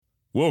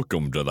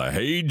Welcome to the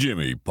Hey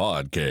Jimmy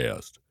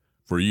podcast.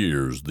 For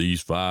years,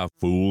 these five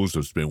fools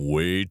have spent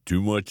way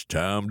too much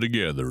time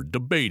together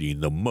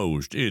debating the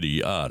most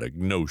idiotic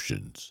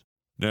notions.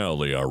 Now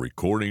they are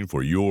recording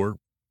for your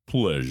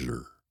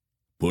pleasure.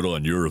 Put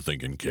on your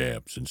thinking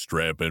caps and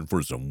strap in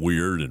for some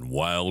weird and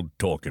wild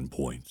talking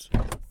points.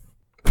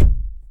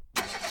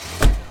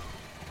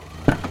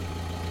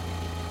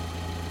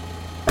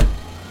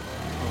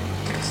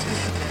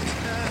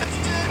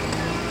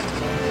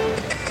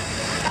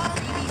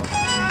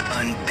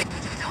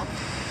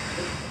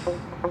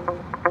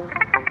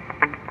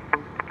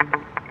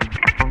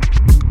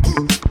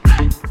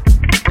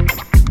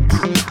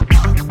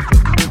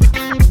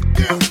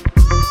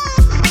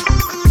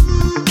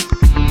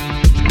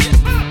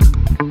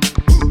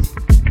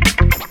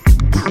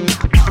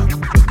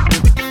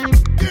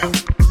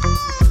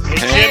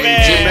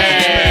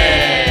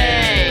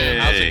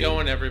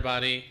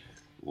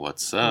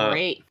 What's up?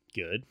 Great.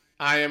 Good.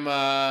 I am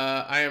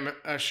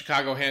a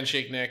Chicago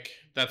Handshake Nick.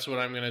 That's what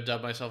I'm gonna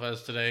dub myself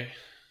as today.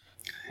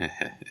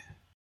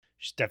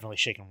 She's definitely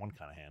shaking one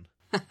kind of hand.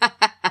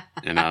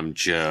 And I'm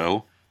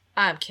Joe.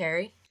 I'm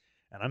Carrie.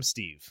 And I'm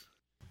Steve.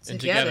 And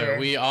together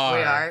we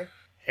are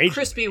Hey,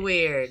 Crispy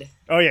Weird.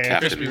 Oh yeah,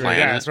 Captain Crispy Planet.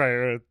 Yeah, that's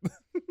right.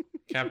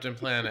 Captain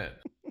Planet.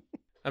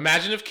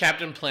 Imagine if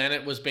Captain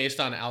Planet was based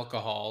on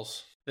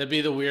alcohols. That'd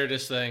be the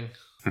weirdest thing.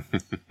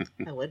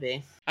 That would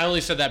be. I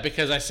only said that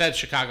because I said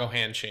Chicago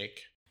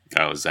Handshake.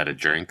 Oh, is that a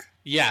drink?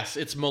 Yes,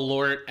 it's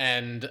Malort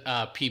and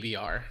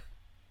PBR.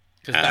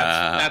 Because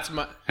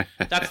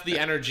that's the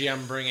energy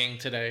I'm bringing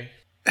today.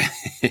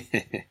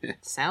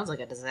 Sounds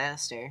like a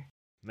disaster.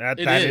 That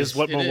It is is.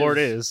 what It Malort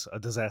is. is, a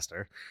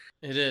disaster.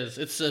 It is.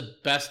 It's the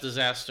best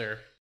disaster.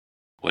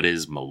 What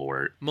is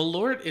Malort?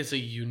 Malort is a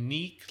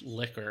unique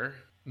liquor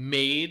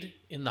made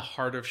in the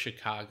heart of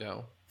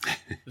Chicago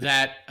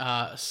that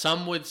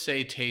some would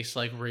say tastes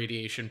like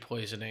radiation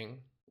poisoning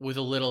with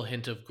a little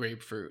hint of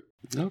grapefruit.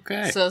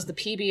 Okay. So is the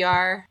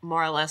PBR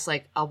more or less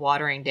like a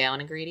watering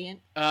down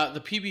ingredient?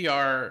 The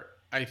PBR,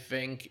 I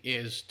think,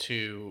 is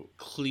to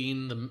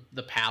clean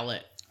the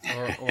palate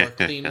or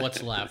clean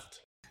what's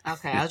left.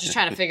 Okay, I was just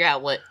trying to figure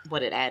out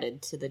what it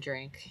added to the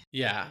drink.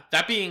 Yeah.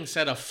 That being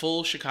said, a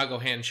full Chicago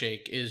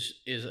Handshake is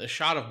a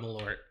shot of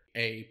Malort,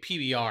 a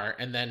PBR,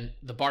 and then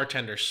the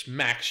bartender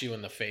smacks you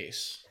in the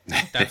face.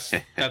 That's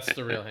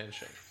the real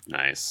handshake.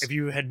 Nice. If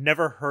you had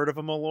never heard of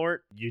a Malort,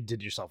 you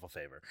did yourself a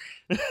favor.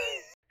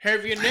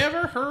 Have you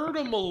never heard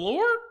of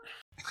Malort?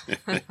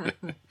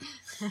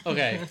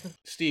 Okay,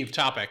 Steve,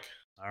 topic.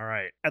 All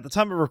right. At the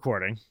time of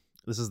recording,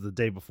 this is the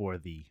day before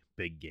the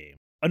big game.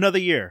 Another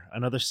year,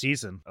 another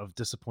season of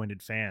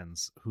disappointed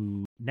fans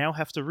who now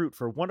have to root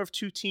for one of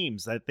two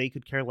teams that they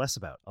could care less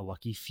about. A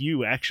lucky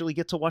few actually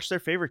get to watch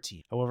their favorite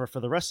team. However, for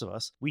the rest of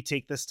us, we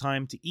take this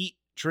time to eat,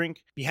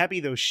 drink, be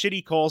happy those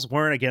shitty calls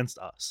weren't against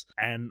us,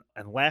 and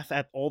laugh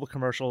at all the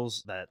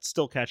commercials that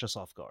still catch us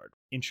off guard.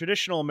 In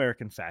traditional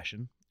American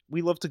fashion,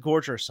 we love to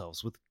gorge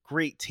ourselves with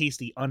great,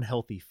 tasty,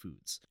 unhealthy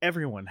foods.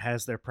 Everyone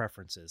has their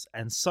preferences,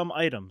 and some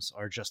items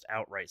are just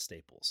outright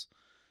staples.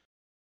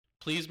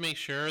 Please make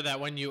sure that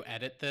when you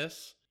edit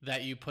this,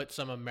 that you put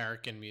some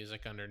American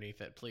music underneath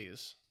it,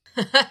 please.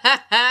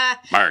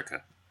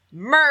 America.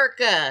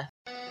 Merca!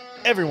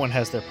 Everyone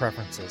has their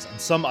preferences, and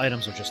some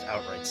items are just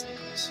outright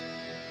staples.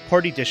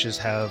 Party dishes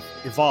have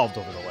evolved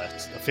over the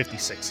last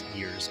 56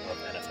 years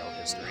of NFL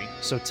history,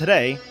 so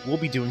today we'll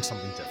be doing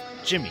something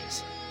different.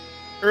 Jimmy's.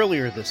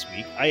 Earlier this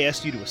week, I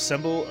asked you to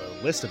assemble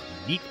a list of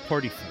unique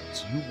party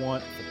foods you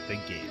want for the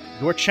big game.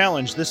 Your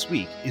challenge this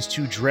week is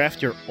to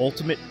draft your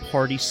ultimate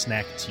party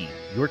snack team.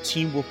 Your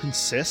team will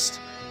consist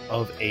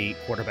of a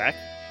quarterback,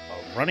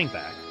 a running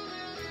back,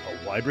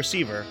 a wide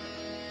receiver,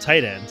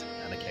 tight end,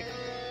 and a kicker.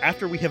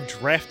 After we have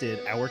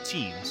drafted our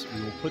teams,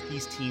 we will put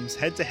these teams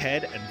head to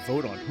head and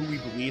vote on who we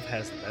believe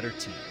has the better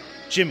team.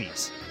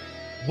 Jimmy's,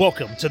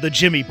 welcome to the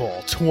Jimmy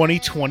Bowl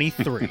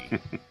 2023.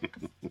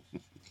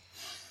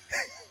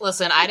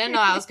 Listen, I didn't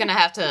know I was going to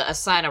have to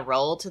assign a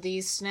role to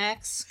these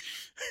snacks.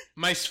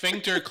 My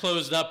sphincter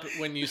closed up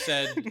when you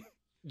said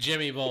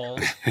Jimmy Bowl.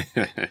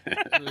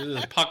 It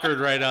just puckered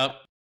right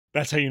up.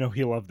 That's how you know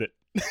he loved it.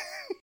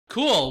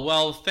 Cool.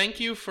 Well, thank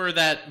you for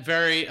that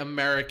very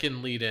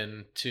American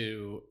lead-in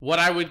to what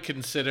I would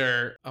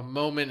consider a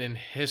moment in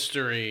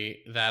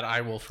history that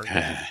I will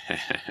forget.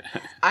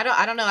 I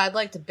don't know. I'd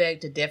like to beg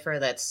to differ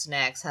that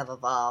snacks have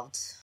evolved.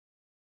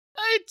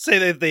 I'd say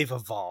that they've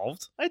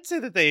evolved. I'd say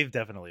that they've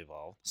definitely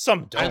evolved.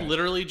 Some don't. I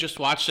literally just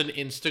watched an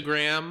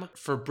Instagram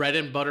for bread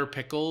and butter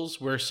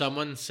pickles where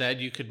someone said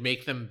you could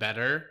make them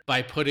better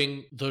by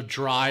putting the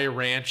dry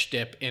ranch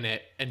dip in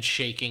it and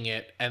shaking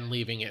it and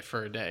leaving it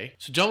for a day.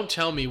 So don't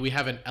tell me we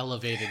have an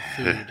elevated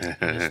food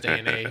in this day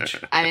and age.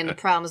 I mean, the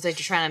problem is that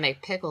you're trying to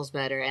make pickles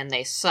better, and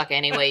they suck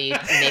any way you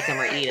make them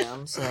or eat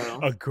them, so...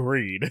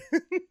 Agreed.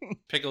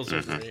 Pickles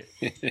are great.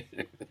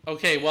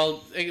 Okay,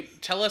 well,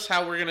 tell us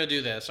how we're going to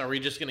do this. Are we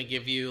just going to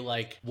give you,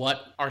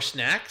 what are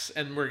snacks,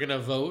 and we're going to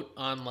vote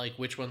on,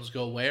 which ones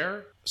go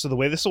where? So the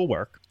way this will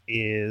work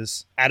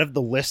is out of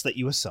the list that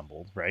you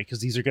assembled, right? Because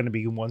these are going to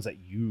be ones that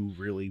you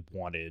really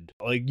wanted,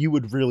 like you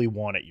would really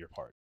want at your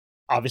party.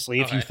 Obviously,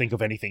 if you think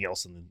of anything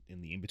else in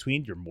the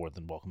in-between, you're more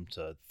than welcome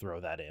to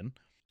throw that in.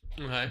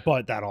 Okay.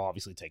 But that'll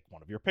obviously take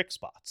one of your pick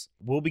spots.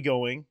 We'll be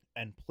going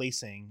and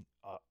placing...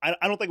 I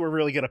don't think we're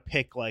really going to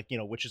pick, like, you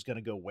know, which is going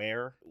to go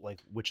where, like,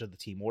 which of the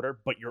team order,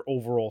 but your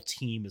overall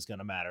team is going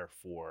to matter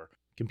for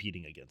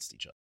competing against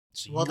each other.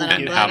 So Well, you then will I'm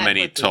And get glad how I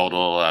many put the-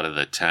 total out of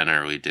the 10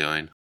 are we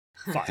doing?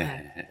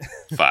 5.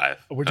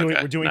 5. We're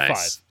doing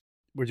nice. 5.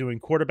 We're doing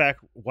quarterback,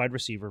 wide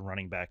receiver,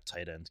 running back,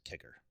 tight end,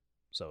 kicker.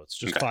 So it's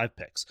just Okay. 5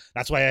 picks.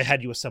 That's why I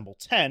had you assemble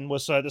 10,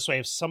 was so this way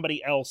if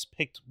somebody else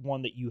picked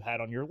one that you had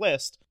on your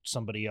list,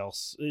 somebody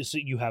else, so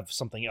you have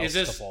something else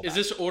to fall back. Is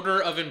this order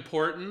of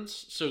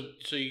importance? So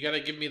you got to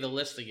give me the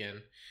list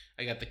again.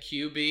 I got the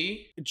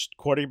QB, It's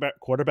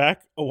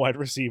quarterback, a wide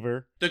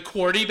receiver. the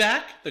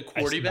quarterback.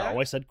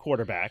 I said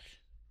quarterback.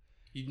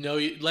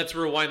 Let's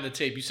rewind the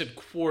tape. You said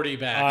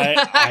quarterback.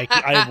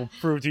 I will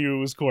prove to you it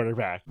was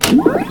quarterback.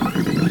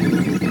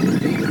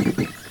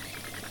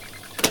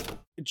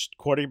 It's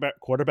quarterback.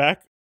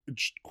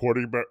 It's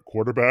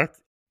quarterback.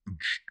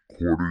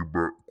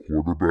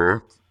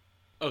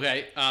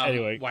 Okay.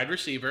 Anyway. Wide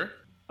receiver,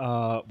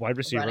 Wide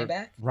receiver,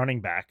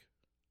 running back,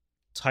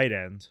 tight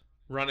end,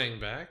 running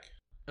back.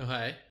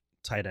 Okay.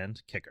 tight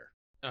end, kicker.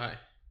 Okay.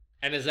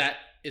 And is that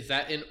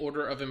in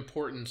order of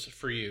importance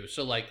for you?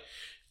 So like,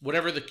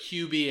 whatever the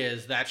QB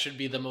is, that should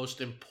be the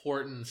most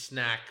important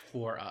snack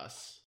for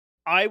us.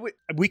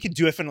 We could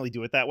definitely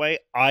do it that way.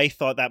 I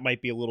thought that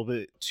might be a little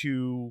bit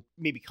too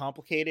maybe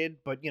complicated,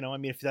 but you know, I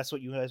mean, if that's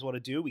what you guys want to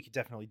do, we could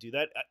definitely do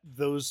that.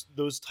 Those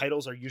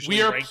titles are usually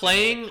We are ranked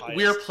playing. in the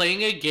We are highest.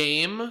 playing a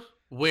game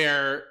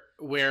where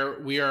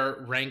we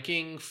are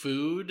ranking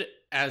food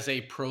as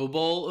a Pro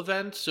Bowl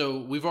event. So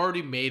we've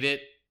already made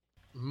it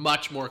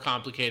much more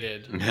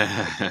complicated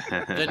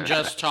than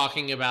just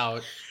talking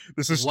about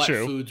This is what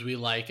true. foods we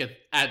like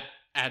at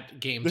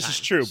game This time. is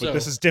true, but So-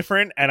 this is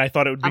different, and I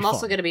thought it would be I'm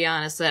also fun. going to be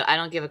honest that I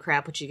don't give a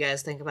crap what you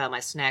guys think about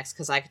my snacks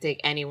because I could take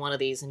any one of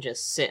these and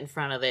just sit in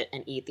front of it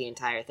and eat the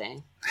entire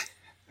thing.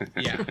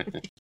 Yeah.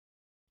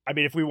 I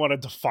mean, if we want to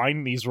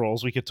define these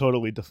roles, we could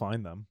totally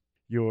define them.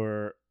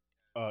 Your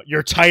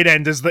tight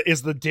end is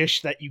the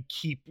dish that you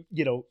keep,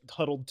 you know,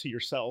 huddled to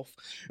yourself.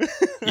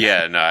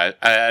 Yeah, no,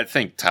 I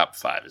think top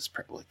 5 is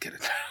probably good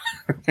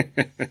enough.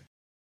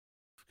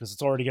 Because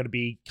it's already going to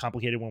be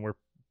complicated when we're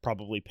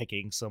probably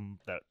picking some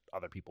that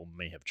other people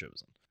may have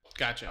chosen.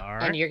 Gotcha. All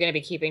And right. you're going to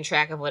be keeping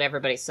track of what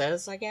everybody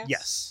says, I guess?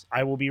 Yes,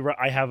 I will be.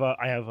 I have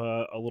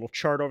a little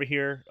chart over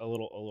here, a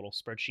little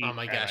spreadsheet. Oh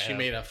my and gosh, I you have-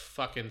 made a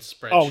fucking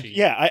spreadsheet. Oh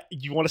yeah,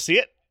 you want to see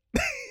it?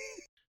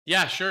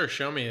 Yeah, sure.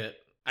 Show me it.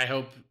 I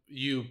hope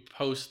you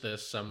post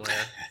this somewhere.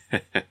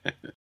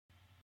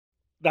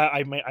 That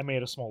I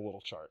made a small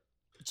little chart,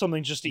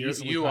 something just to You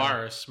easily you kinda-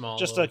 are a small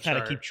just to little kind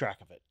of chart. keep track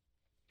of it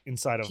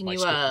inside of Can my you,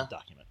 scripted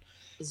document.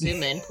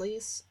 Zoom in,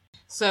 please.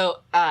 So,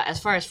 as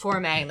far as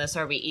formatting this,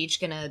 are we each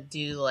going to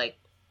do like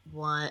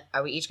one?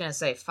 Are we each going to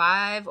say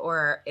 5,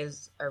 or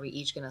are we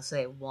each going to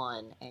say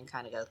 1 and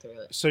kind of go through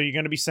it? So you're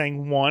going to be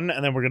saying 1,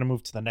 and then we're going to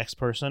move to the next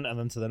person, and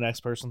then to the next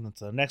person, then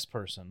to the next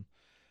person,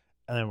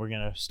 and then we're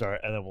going to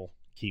start, and then we'll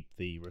keep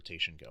the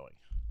rotation going,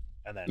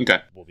 and then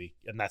Okay. we'll be,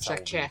 and that's Check, how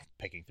we'll check.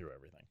 be picking through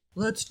everything.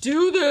 Let's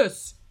do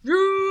this!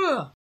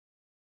 Yeah!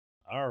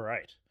 All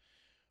right.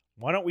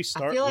 Why don't we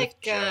start? I feel with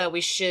like Joe?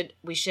 we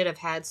should have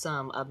had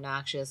some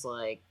obnoxious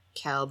like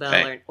cowbell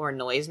Hey. or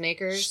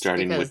noisemakers.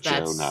 Starting because with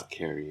Joe, not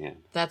Carrie Ann.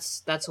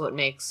 that's what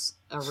makes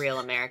a real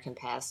American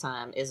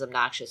pastime is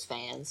obnoxious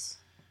fans.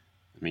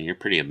 I mean, you're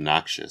pretty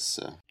obnoxious,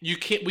 so. We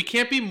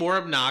can't be more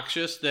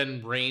obnoxious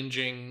than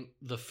ranging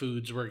the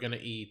foods we're gonna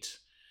eat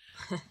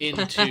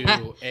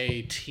into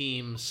a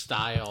team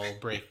style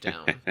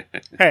breakdown.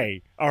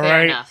 Hey, all Fair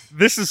right. enough.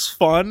 This is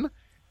fun.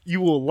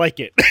 You will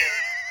like it.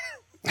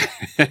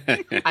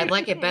 I'd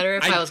like it better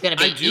if I was going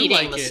to I be do eating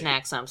like the it.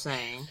 snacks I'm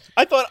saying.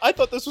 I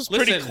thought this was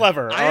pretty Listen,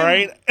 clever. I All am-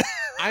 right.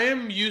 I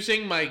am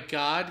using my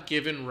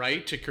God-given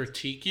right to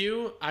critique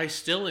you. I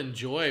still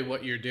enjoy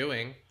what you're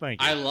doing.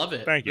 Thank you. I love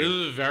it. Thank you. This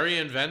is very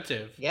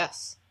inventive.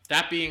 Yes.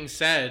 That being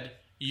said,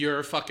 you're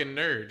a fucking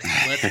nerd.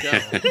 Let's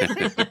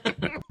go.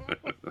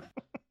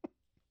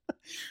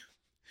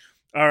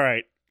 All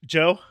right,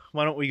 Joe.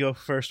 Why don't we go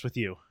first with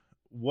you?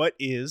 What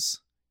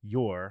is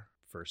your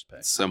first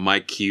pick? So my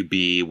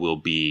QB will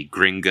be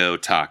Gringo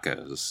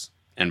Tacos.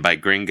 And by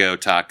Gringo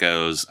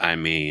Tacos, I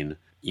mean,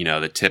 you know,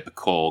 the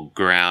typical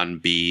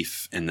ground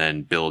beef and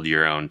then build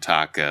your own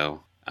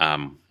taco.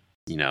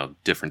 You know,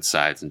 different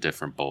sides and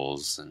different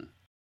bowls and I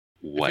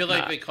whatnot. feel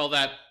like they call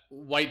that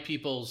white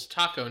people's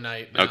taco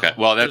night now. Okay,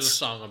 well, There's that's- a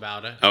song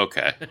about it.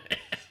 Okay.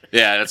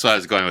 Yeah, that's why I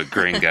was going with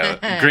Gringo.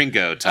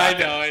 Gringo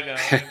Tacos. I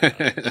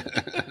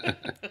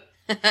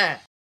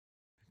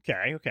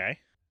know. Okay.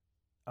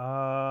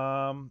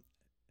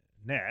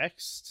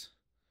 Next,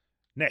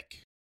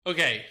 Nick.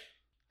 Okay,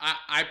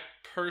 I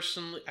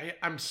personally,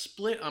 I'm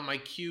split on my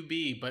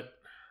QB, but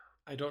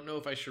I don't know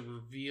if I should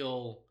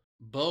reveal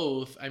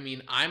both. I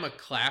mean, I'm a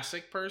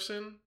classic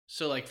person,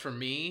 so like for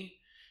me,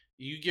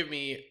 you give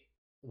me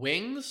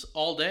wings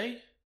all day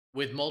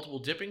with multiple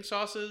dipping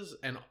sauces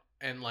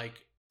and like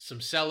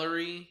some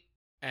celery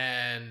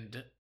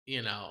and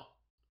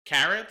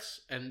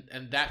carrots and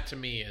that to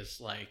me is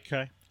like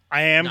Okay.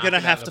 I am knock going to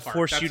it out have of to the park.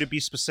 force you That's- to be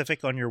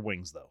specific on your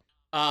wings, though.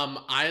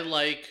 I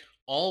like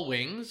all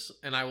wings,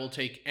 and I will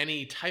take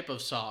any type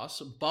of sauce.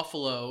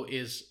 Buffalo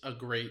is a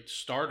great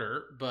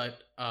starter,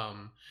 but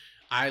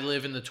I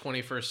live in the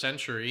 21st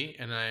century,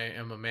 and I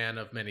am a man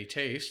of many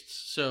tastes.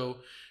 So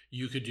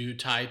you could do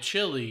Thai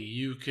chili,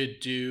 you could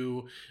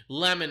do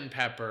lemon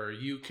pepper,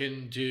 you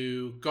can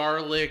do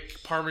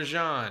garlic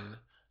parmesan.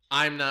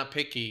 I'm not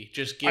picky.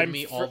 Just give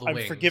me all the wings.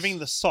 I'm forgiving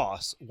the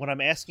sauce. What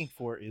I'm asking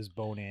for is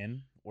bone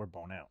in or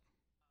bone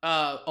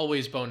out.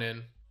 Always bone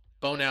in.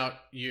 Bone out,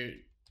 you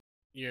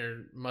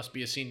must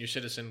be a senior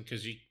citizen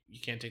because you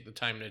can't take the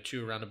time to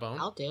chew around a bone.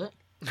 I'll do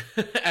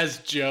it. As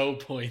Joe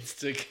points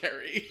to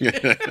Carrie.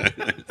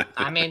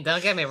 I mean,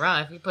 don't get me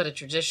wrong. If you put a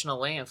traditional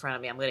wing in front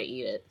of me, I'm going to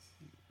eat it.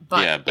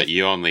 But yeah, but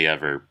you only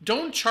ever.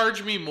 Don't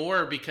charge me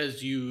more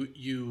because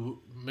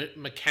you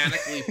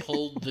mechanically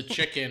pulled the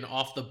chicken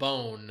off the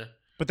bone.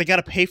 But they got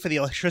to pay for the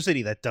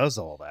electricity that does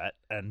all that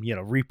and,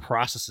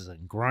 reprocesses it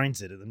and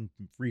grinds it and then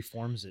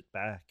reforms it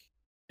back.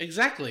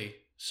 Exactly.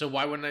 So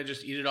why wouldn't I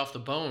just eat it off the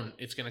bone?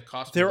 It's going to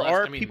cost me There less.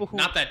 are I mean, people who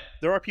not that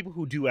there are people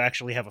who do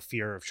actually have a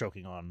fear of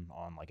choking on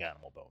like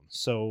animal bones.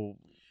 So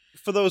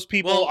for those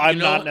people, well, I'm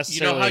not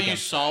necessarily. You know how you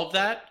against solve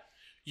that?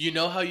 You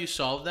know how you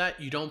solve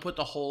that? You don't put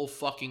the whole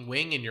fucking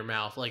wing in your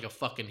mouth like a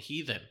fucking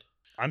heathen.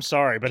 I'm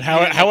sorry, but You how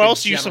eat like a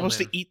else are you supposed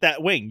to gentleman. eat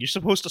that wing? You're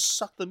supposed to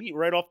suck the meat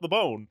right off the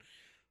bone.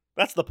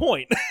 That's the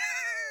point.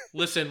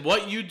 Listen,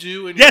 what you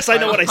do in Yes, your I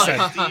know what I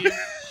private said.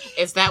 Steve,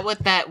 is that what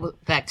that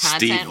content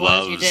Steve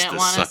was you loves didn't to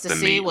want suck us to the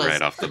see? meat Was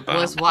right off the bone.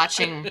 was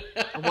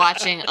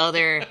watching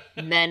other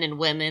men and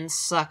women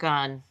suck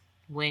on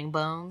wing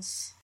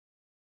bones?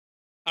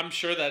 I'm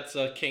sure that's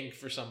a kink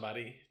for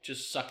somebody,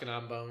 just sucking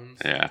on bones.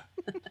 Yeah.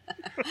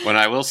 What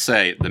I will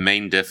say, the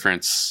main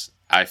difference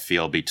I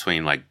feel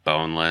between like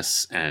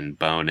boneless and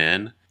bone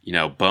in,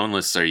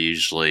 boneless are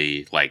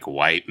usually like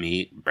white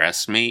meat,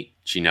 breast meat,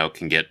 which,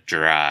 can get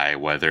dry,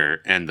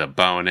 and the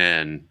bone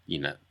in,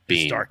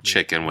 being dark meat,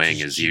 chicken which wing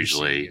is is juicy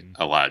usually and-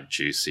 a lot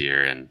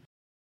juicier and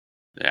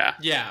yeah.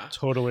 Yeah.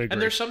 Totally agree.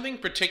 And there's something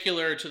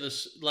particular to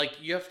this, like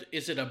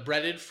is it a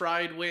breaded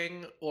fried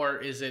wing or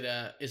is it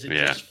Yeah.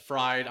 just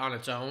fried on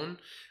its own?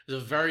 It's a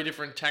very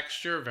different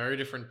texture, very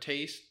different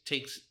taste,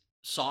 takes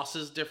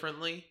sauces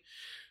differently.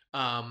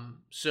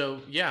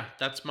 So yeah,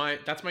 that's my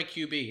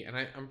QB, and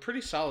I'm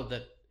pretty solid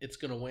that it's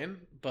gonna win,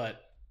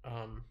 but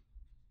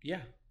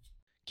yeah.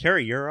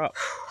 Carrie, you're up.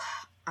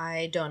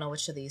 I don't know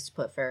which of these to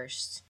put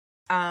first.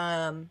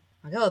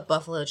 I'll go with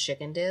buffalo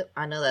chicken dip.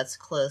 I know that's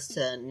close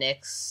to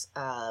Nick's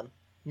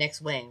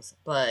wings,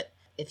 but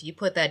if you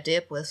put that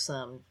dip with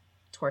some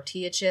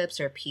tortilla chips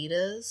or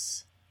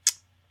pitas,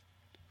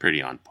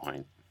 Pretty on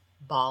point.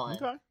 ballin'.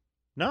 Okay.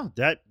 No,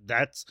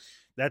 that's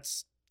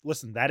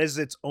listen, that is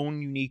its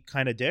own unique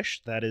kind of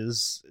dish. That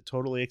is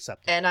totally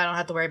acceptable. And I don't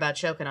have to worry about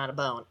choking on a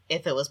bone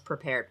if it was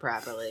prepared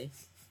properly.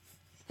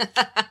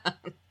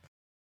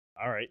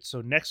 All right,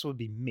 so next would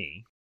be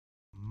me.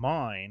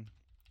 Mine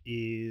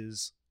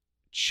is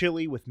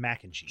chili with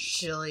mac and cheese.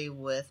 Chili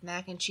with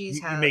mac and cheese.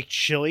 You make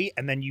chili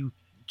and then you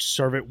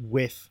serve it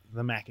with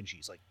the mac and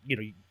cheese. Like,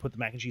 you put the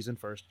mac and cheese in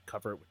first,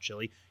 cover it with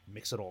chili,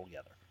 mix it all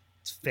together.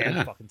 It's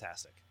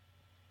fan-fucking-tastic.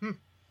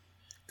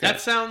 That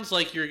sounds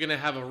like you're gonna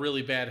have a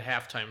really bad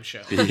halftime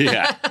show.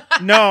 Yeah.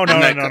 No.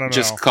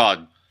 Just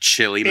called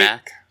Chili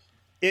Mac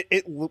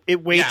It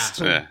waits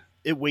Yeah. till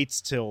it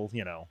waits till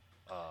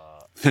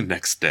the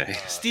next day.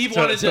 Steve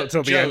Till- wanted till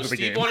to the end of the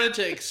Steve game. wanted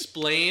to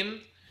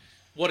explain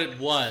what it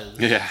was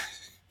Yeah.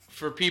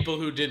 for people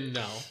who didn't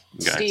know.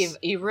 Guys. Steve,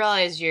 you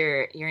realize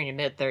you're in your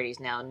mid-30s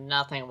now.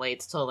 Nothing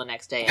waits till the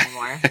next day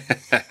anymore.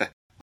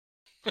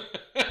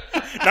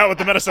 not with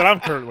the medicine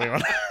I'm currently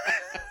on.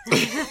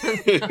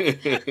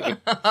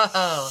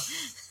 Oh.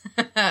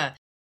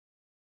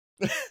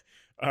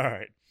 All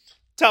right,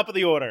 top of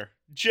the order,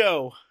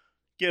 Joe.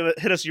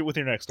 Hit us with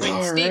your next Wait, one.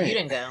 All Steve, right. you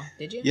didn't go,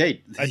 did you? Yeah,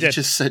 I you did.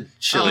 just said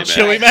Chili Mac.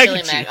 Chili right, mac chili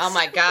and mac. cheese. Oh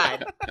my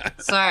god.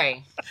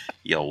 Sorry.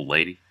 You old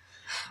lady.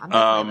 I'm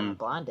not a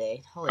blonde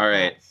date. Holy All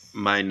right. crap.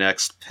 My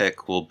next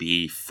pick will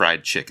be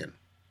fried chicken.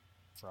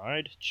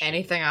 Fried chicken.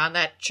 Anything on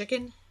that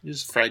chicken?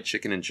 Just fried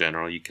chicken in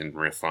general. You can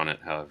riff on it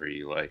however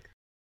you like.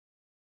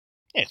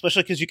 Yeah,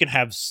 especially because you can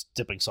have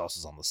dipping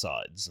sauces on the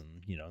sides,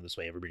 and this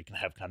way everybody can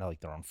have kind of like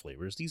their own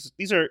flavors.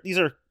 These are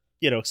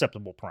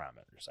acceptable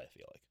parameters. I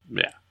feel like.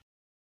 Yeah.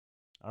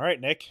 All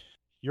right, Nick,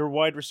 you're a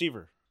wide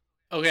receiver.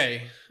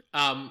 Okay.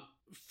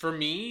 For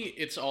me,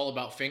 it's all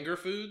about finger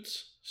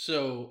foods.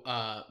 So,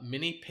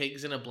 mini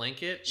pigs in a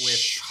blanket with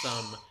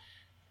some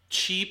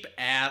cheap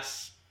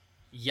ass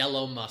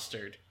yellow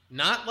mustard.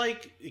 Not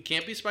like, it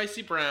can't be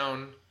spicy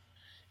brown.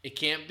 It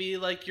can't be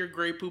like your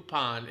Grey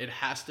Poupon. It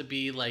has to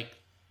be like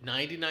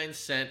 99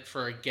 cents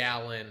for a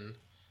gallon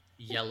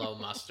yellow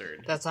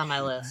mustard. That's on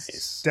my list.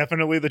 Nice.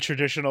 Definitely the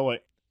traditional.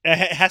 It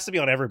has to be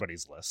on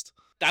everybody's list.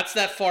 That's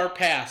that far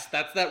pass.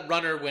 That's that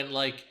runner when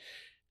like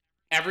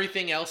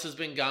everything else has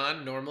been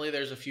gone. Normally,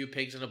 there's a few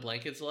pigs in a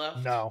blankets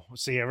left. No,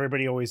 see,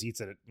 everybody always eats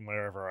it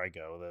wherever I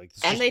go. Like,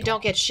 it's And just they gone.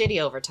 don't get shitty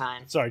over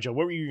time. Sorry, Joe.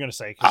 What were you gonna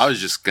say? 'Cause- I was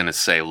just gonna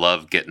say,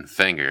 love getting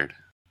fingered.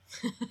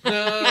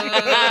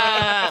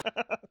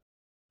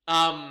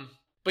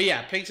 But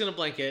yeah, pigs in a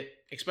blanket,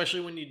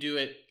 especially when you do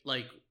it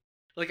like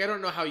I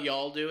don't know how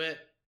y'all do it,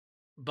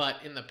 but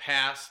in the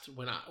past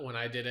when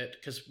I did it,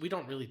 because we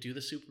don't really do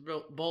the Super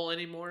Bowl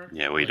anymore.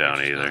 Yeah, we Like, don't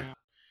it's just either.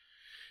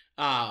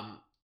 not-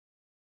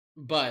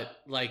 but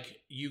like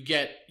you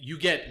get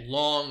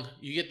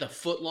the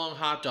foot long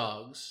hot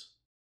dogs,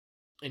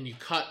 and you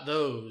cut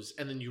those,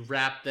 and then you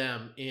wrap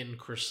them in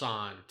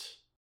croissant,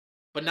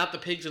 but not the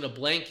pigs in a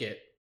blanket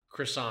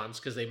croissants,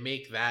 because they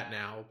make that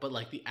now, but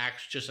like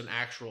just an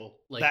actual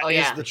like that Oh, is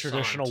yeah. the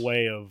traditional croissant.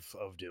 way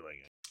of doing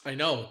it. I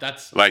know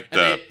that's Like and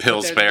the but they're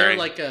Pillsbury.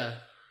 like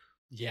a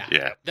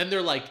Yeah. Then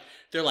they're like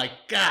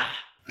gah,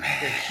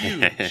 they're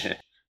huge.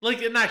 Like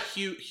they're not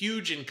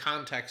huge in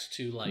context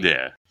to like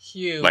Yeah.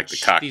 Huge. Like the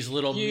cock. these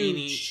little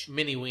Huge.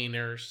 mini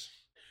wieners.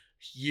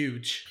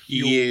 Huge.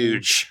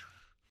 Huge.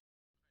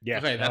 Yeah.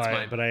 Okay, that's no,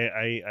 mine. But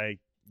I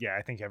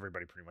think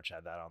everybody pretty much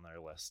had that on their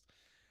list.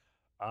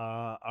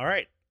 All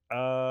right.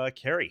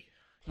 Carrie.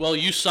 Well,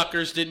 you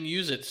suckers didn't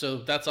use it, so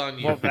that's on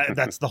you. Well,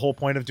 that's the whole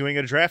point of doing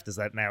a draft, is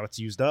that now it's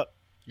used up.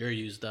 You're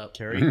used up.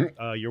 Carrie,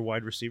 your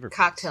wide receiver. please.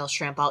 Cocktail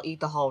shrimp. I'll eat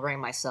the whole ring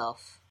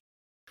myself.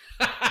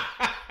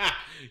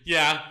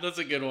 Yeah, that's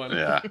a good one.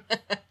 Yeah.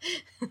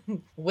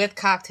 With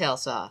cocktail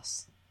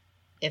sauce,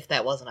 if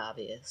that wasn't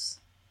obvious.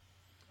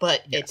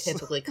 But it Yes.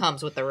 typically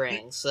comes with the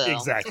ring, so.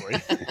 Exactly.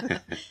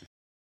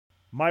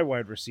 My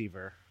wide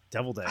receiver,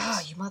 deviled eggs.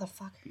 Oh, you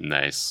motherfucker.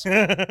 Nice.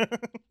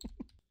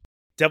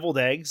 Deviled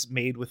eggs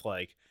made with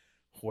like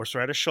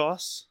horseradish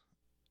sauce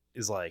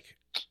is like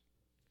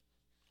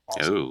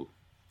awesome. Ooh.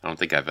 I don't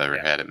think I've ever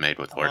Yeah. had it made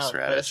with Oh, but it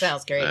horseradish.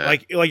 sounds great.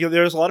 Like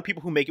there's a lot of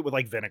people who make it with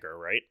like vinegar,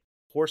 right?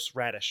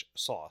 Horseradish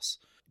sauce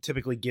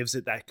typically gives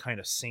it that kind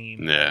of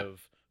same Yeah. kind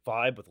of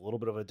vibe with a little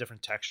bit of a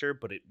different texture,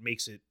 but it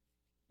makes it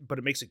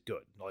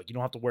good. Like you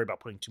don't have to worry about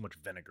putting too much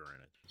vinegar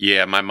in it.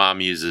 Yeah, my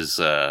mom uses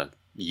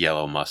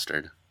yellow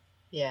mustard.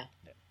 Yeah.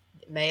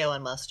 Mayo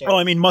and mustard. Oh,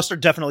 I mean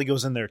mustard definitely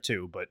goes in there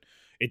too, but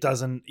it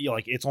doesn't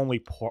like it's only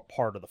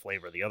part of the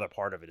flavor. The other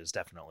part of it is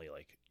definitely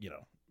like,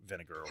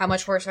 vinegar. or How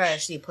much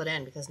horseradish do you put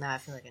in? Because now I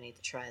feel like I need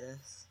to try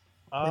this.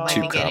 Uh, might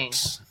 2 be getting-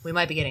 cups. We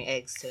might be getting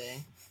eggs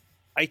today.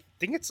 I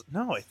think it's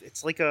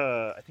like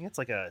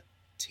a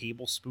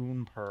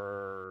tablespoon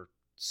per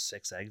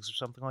 6 eggs or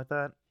something like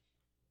that.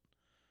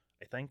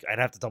 I think I'd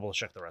have to double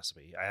check the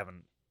recipe. I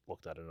haven't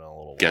looked at it in a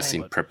little while.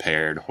 Guessing but-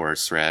 prepared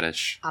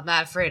horseradish. I'm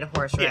not afraid of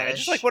horseradish. yeah,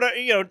 just like what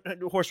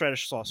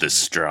horseradish sauce. The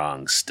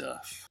strong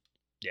stuff.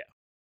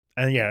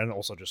 and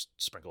also just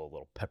sprinkle a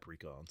little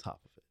paprika on top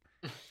of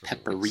it.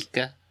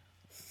 Paprika.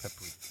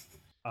 Paprika.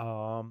 Okay.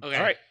 All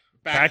right,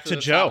 Back Back to to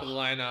the Joe. top of the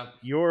lineup.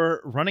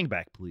 your running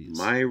back, please.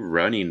 My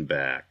running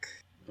back.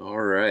 All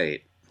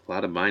right. A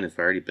lot of mine have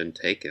already been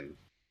taken.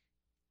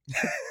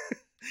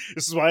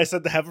 This is why I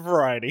said to have a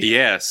variety.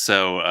 Yeah,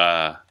 so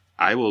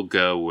I will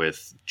go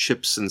with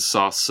chips and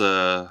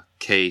salsa,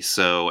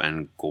 queso,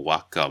 and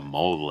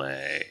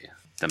guacamole.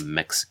 The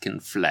Mexican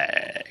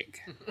flag.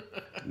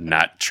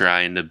 Not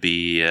trying to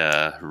be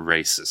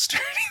racist or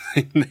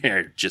anything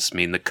there. Just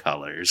mean the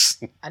colors.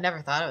 I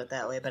never thought of it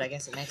that way, but I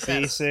guess it makes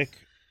sense. Basic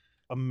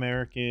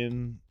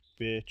American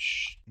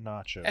bitch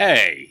nacho.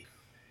 Hey.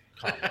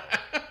 combo.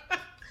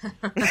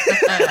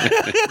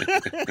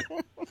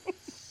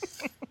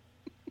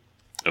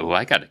 Oh,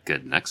 I got a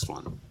good next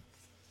one.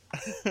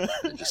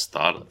 I just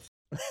thought of.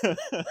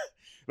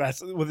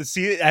 That's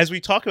see, as we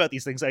talk about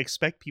these things, I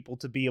expect people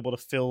to be able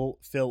to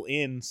fill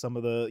in some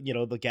of the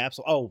the gaps.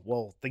 Oh,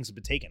 well, things have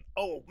been taken.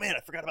 Oh man, I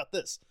forgot about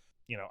this.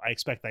 I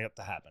expect that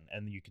to happen,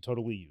 and you can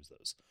totally use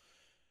those.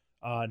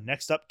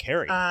 Next up,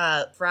 Carrie.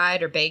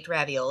 Fried or baked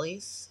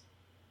raviolis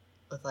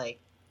with like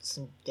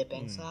some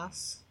dipping Hmm.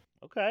 sauce.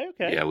 Okay.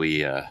 Yeah,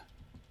 we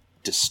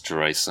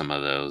destroy some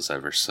of those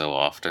ever so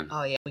often.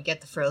 Oh yeah, we get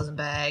the frozen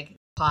bag,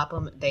 pop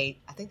them. I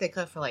think they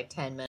cook for like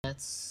 10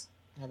 minutes,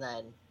 and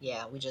then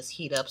we just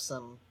heat up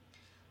some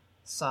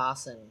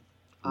sauce and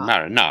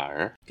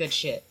Marinara. good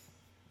shit.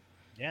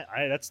 Yeah,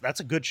 that's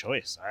a good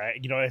choice.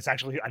 It's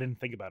actually I didn't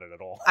think about it at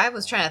all. I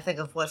was trying to think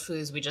of what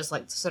foods we just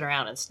like to sit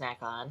around and snack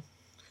on.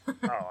 Oh,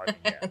 I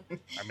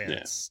mean, Yeah.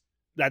 it's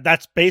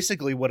that's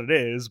basically what it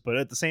is. But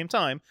at the same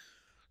time,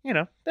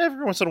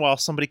 every once in a while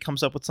somebody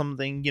comes up with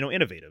something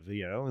innovative.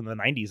 In the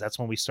 '90s, that's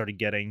when we started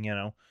getting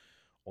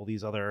all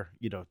these other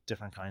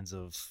different kinds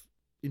of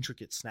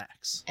intricate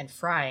snacks. And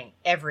frying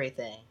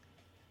everything.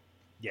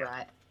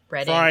 Yeah,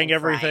 Breading Frying and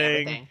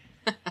everything.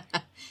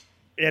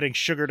 Adding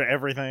sugar to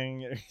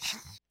everything.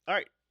 All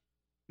right,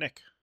 Nick.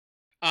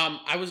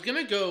 I was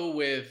gonna go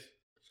with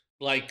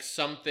like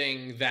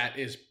something that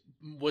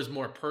was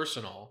more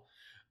personal,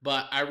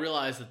 but I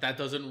realized that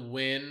doesn't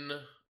win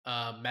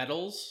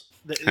medals.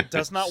 It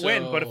does not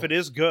win, but if So- it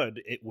is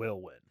good, it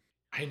will win.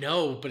 I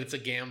know, but it's a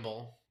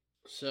gamble.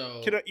 So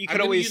You could I'm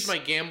gonna always- use my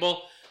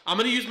gamble. I'm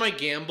gonna use my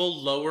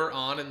gamble lower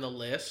on in the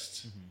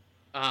list,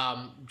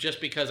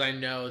 just because I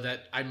know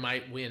that I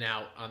might win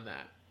out on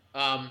that.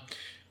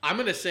 I'm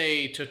going to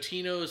say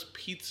Totino's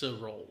Pizza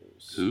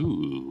Rolls.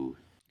 Ooh.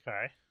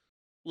 Okay.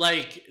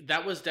 Like,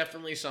 that was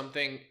definitely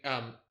something,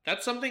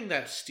 that's something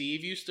that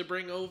Steve used to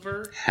bring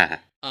over.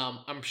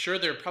 I'm sure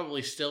they're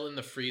probably still in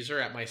the freezer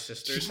at my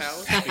sister's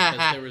house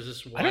because there was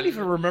this one. I don't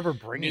even remember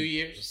bringing New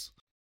Year's.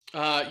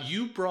 those.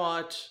 You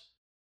brought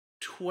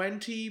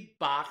 20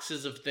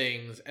 boxes of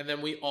things, and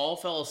then we all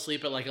fell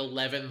asleep at like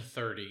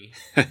 11:30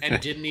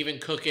 and didn't even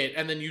cook it,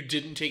 and then you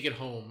didn't take it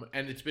home,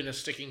 and it's been a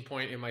sticking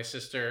point in my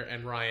sister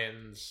and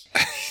Ryan's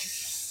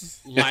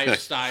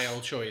lifestyle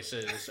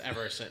choices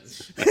ever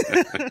since.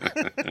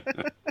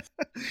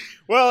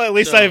 Well, at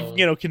least So-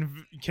 I've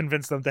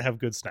convinced them to have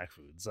good snack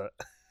foods.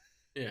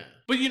 Yeah,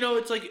 but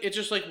it's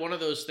just like one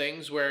of those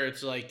things where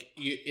it's like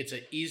it's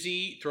an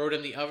easy throw it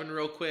in the oven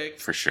real quick.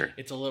 For sure.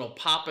 It's a little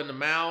pop in the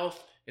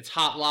mouth. It's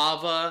hot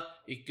lava.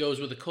 It goes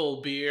with a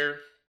cold beer.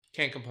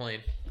 Can't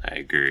complain. I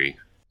agree.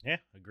 Yeah,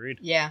 agreed.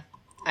 Yeah,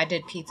 I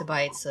did pizza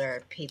bites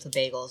or pizza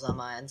bagels on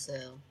mine,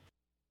 so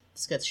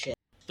it's good shit.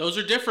 Those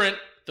are different.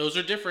 Those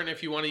are different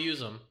if you want to use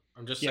them.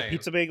 I'm just Yeah, saying.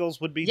 pizza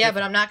bagels would be. Yeah, but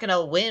different. I'm not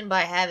gonna win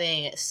by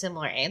having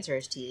similar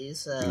answers to you.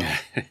 So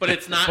But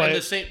it's not in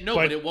the same. No,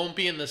 but- but it won't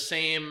be in the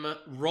same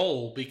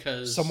role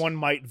because Someone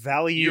might You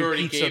value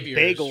already pizza gave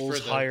yours bagels for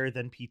the- higher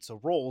than pizza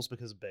rolls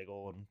because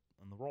bagel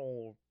and the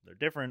roll, they're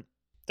different.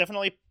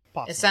 Definitely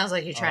possible. it sounds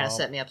like you're trying to Um,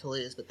 set me up to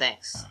lose, but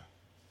thanks.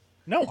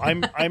 No,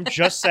 I'm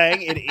just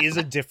saying it is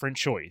a different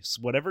choice.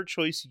 Whatever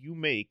choice you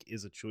make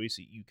is a choice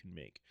that you can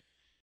make.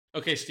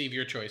 Okay, Steve,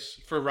 your choice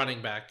for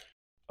running back.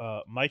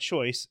 My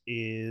choice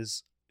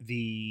is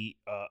the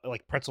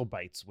like pretzel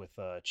bites with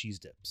cheese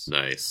dips.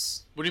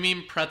 Nice. What do you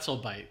mean pretzel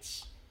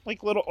bites?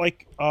 Like little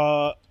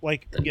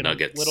The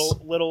nuggets.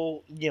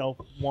 little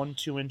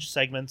 1-2 inch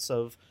segments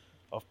of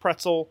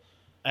pretzel,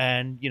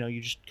 and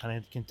you just kind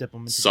of can dip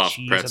them into Soft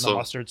the cheese pretzel. and the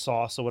mustard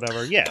sauce or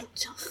whatever. Yeah,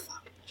 Joe, fuck.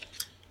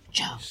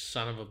 Joe.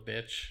 Son of a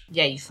bitch.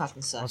 Yeah, you fucking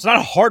well, suck. it's not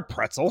a hard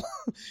pretzel.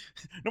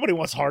 Nobody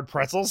wants hard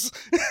pretzels.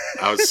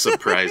 I was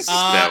surprised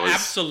that was.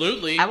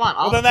 Absolutely. I want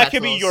all. Well, then the that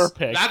could be pretzels. your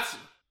pick.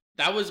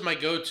 That was my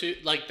go-to.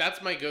 Like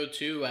that's my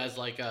go-to as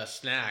like a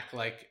snack,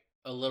 like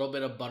a little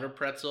bit of butter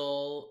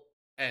pretzel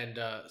and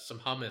some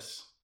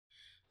hummus.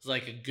 It's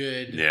like a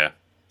good Yeah.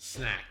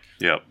 snack.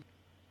 Yep.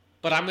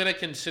 But I'm gonna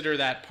consider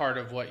that part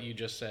of what you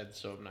just said,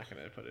 so I'm not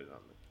gonna put it on.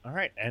 All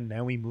right, and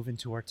now we move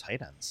into our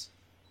tight ends.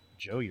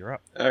 Joe, you're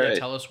up. All right.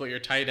 Tell us what your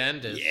tight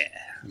end is. Yeah.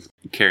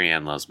 Carrie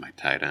Ann loves my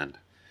tight end.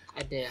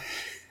 I do.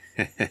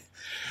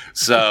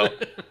 So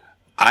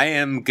I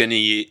am going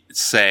to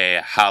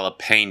say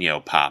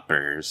jalapeno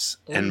poppers.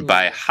 And Ooh.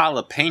 by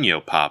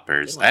jalapeno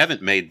poppers, I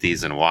haven't made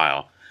these in a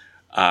while.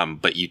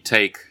 But you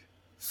take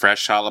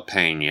fresh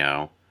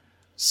jalapeno,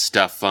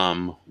 stuff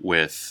them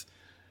with,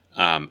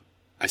 I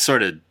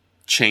sort of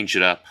change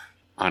it up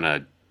on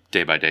a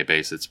day-by-day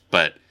basis,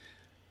 but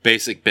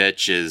basic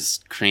bitch is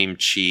cream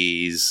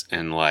cheese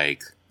and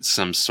like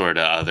some sort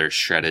of other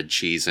shredded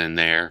cheese in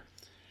there.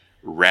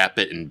 Wrap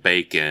it in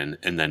bacon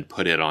and then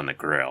put it on the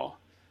grill.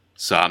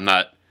 So I'm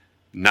not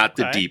the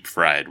Okay. deep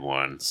fried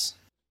ones.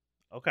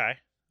 Okay.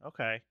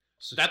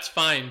 So, That's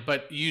fine,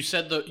 but you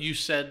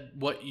said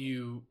what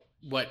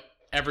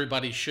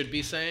everybody should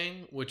be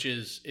saying, which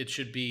is it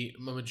should be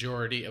a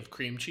majority of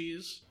cream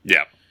cheese.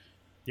 Yeah.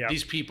 yeah.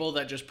 These people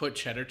that just put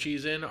cheddar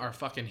cheese in are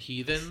fucking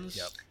heathens.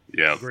 Yep.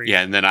 Yeah. Agreed.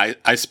 Yeah, and then I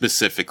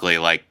specifically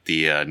like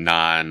the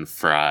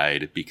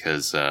non-fried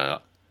because I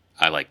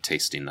like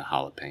tasting the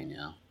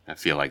jalapeno. I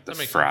feel like the That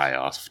makes fry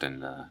sense.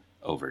 often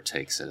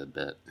overtakes it a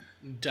bit.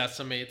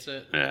 Decimates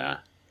it. Yeah.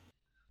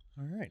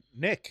 All right,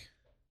 Nick,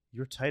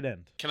 your tight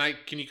end.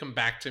 Can you come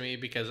back to me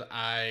because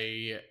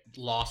I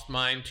lost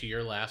mine to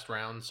your last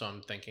round, so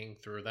I'm thinking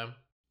through them.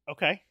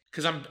 Okay.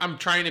 Because I'm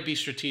trying to be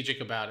strategic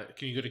about it.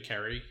 Can you go to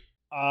Kerry?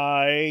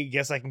 I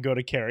guess I can go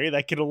to Carrie.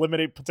 That could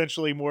eliminate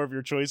potentially more of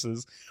your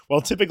choices.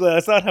 Well, typically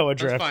that's not how a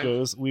That's draft fine.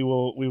 goes. We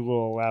will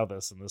allow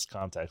this in this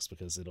context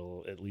because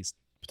it'll at least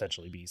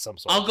potentially be some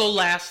sort. I'll of go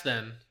last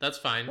then. That's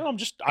fine. No, I'm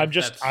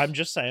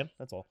just saying.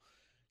 That's all.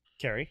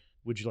 Carrie,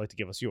 would you like to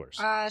give us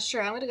yours?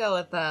 Sure. I'm gonna go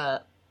with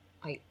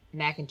like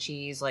mac and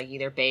cheese, like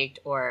either baked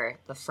or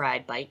the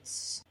fried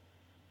bites.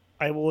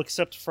 I will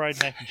accept fried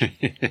mac and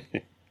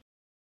cheese.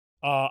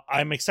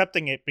 I'm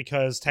accepting it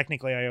because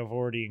technically I have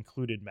already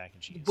included mac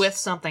and cheese With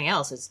something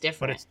else, it's but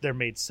different. they're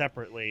made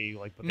separately.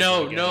 Like but they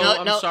No, go together. No,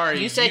 I'm no, sorry.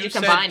 you said you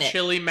combine it.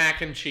 Chili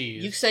mac and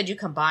cheese. You said you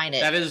combine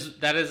it. that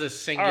is a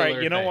singular. All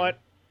right, you know thing. what?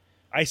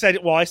 I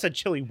said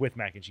chili with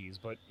mac and cheese,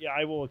 but yeah,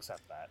 I will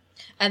accept that.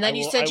 and then I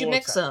you will- said I you will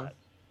mix accept them. that.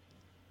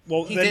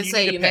 Well, He then did you say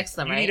need to you pick. mix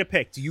them, You right? need to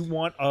pick. Do you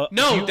want a?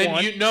 No, do you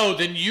want,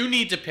 then you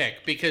need to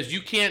pick because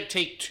you can't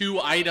take two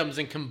items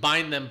and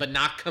combine them, but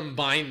not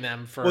combine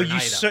them for Well, an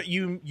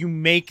item. you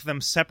make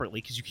them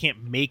separately because you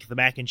can't make the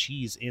mac and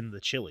cheese in the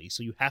chili,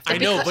 so you have to. I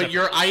make know, them but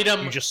your separately.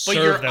 item, You just but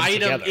serve your them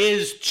item together.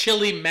 is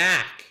chili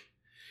mac.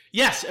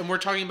 Yes, and we're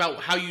talking about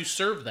how you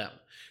serve them.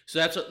 So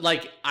that's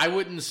like I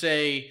wouldn't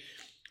say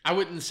I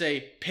wouldn't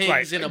say pigs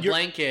Right, in a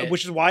blanket,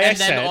 which is why I and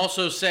then said-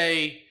 also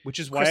say Which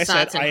is why I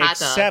said Croissants and I hot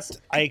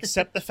dogs.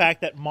 accept the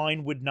fact that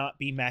mine would not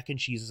be mac and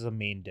cheese as a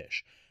main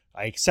dish.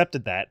 I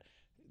accepted that.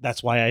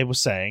 That's why I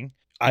was saying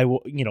I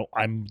will.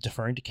 I'm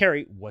deferring to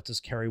Carrie. What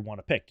does Carrie want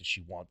to pick? Does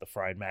she want the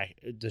fried mac?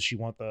 Does she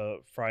want the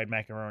fried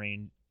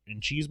macaroni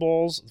and cheese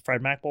balls, the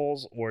fried mac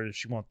balls, or does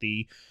she want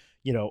the,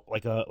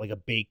 like a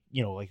baked,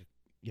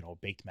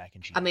 baked mac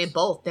and cheese? I mean,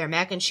 both. They're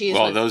mac and cheese.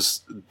 Well,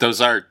 with, those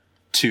are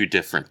two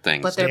different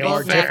things. but they're They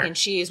both are mac different. and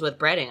cheese with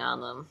breading on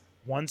them.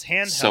 One's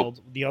handheld,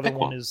 So, the other pick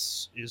one one.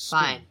 is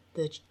Fine.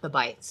 The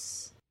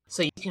bites.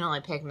 So you can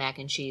only pick mac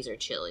and cheese or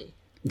chili.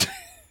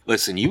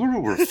 Listen, you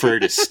will refer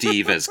to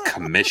Steve as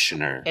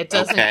commissioner. It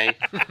doesn't- Okay.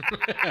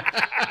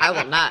 I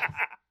will not.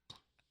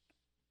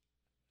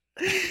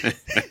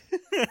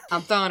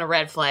 I'm throwing a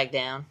red flag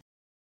down.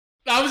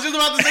 I was just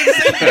about to say the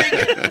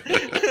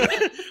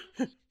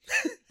same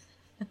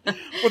thing.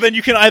 Well, then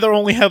you can either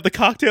only have the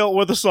cocktail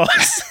or the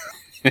sauce.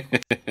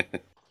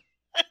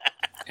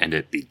 And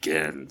it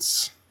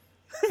begins.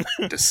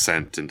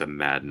 Descent into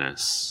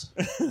madness.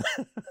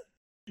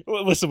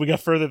 Well, listen, we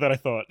got further than I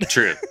thought.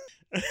 True.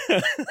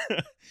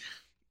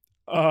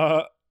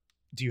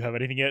 Do you have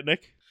anything yet,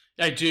 Nick?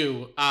 I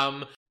do.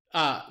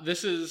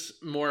 This is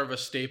more of a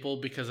staple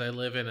because I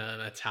live in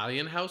an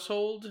Italian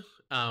household,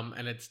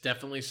 and it's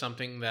definitely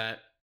something that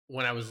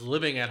when I was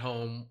living at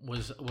home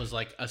was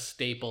like a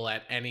staple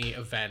at any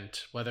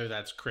event, whether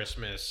that's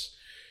Christmas,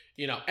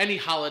 any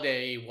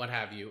holiday, what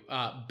have you.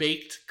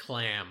 Baked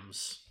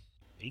clams.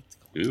 Baked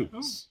Ooh.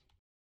 clams.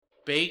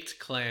 Baked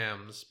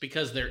clams,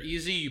 because they're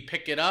easy. You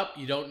pick it up.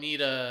 You don't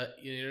need you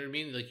know what I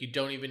mean? Like, you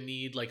don't even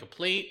need like a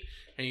plate,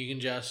 and you can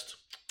just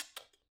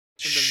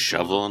and then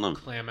Shovel in them.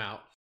 clam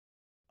out.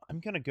 I'm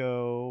gonna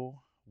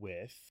go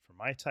with, for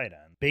my tight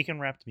end, bacon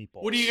wrapped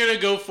meatballs. What are you gonna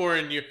go for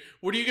in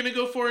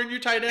your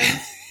tight end?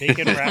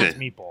 Bacon wrapped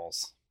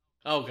meatballs.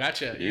 Oh,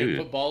 gotcha. You Ew.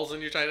 gonna put balls in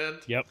your tight end?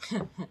 Yep.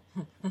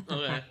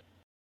 Okay.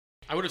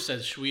 I would have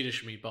said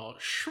Swedish meatball.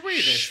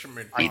 Swedish I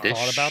meatball. Swedish.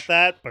 thought about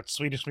that, but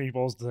Swedish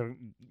meatballs,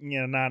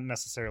 not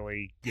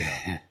necessarily, You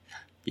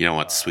don't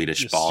want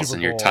Swedish your balls Super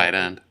in your Bowl. tight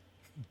end.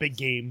 big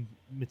game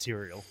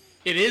material.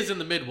 It is in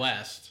the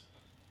Midwest.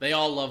 They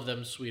all love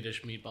them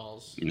Swedish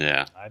meatballs.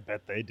 Yeah. I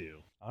bet they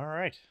do. All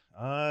right.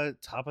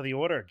 Top of the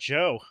order,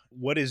 Joe.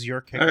 What is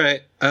your kicker? All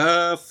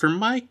right. For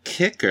my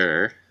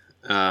kicker,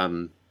 I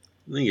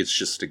think it's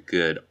just a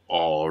good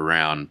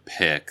all-around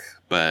pick,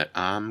 but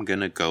I'm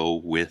gonna go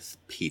with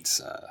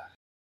pizza.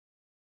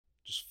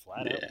 Just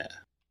flat out. Yeah.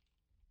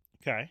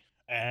 Okay.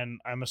 And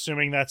I'm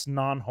assuming that's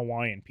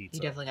non-Hawaiian pizza.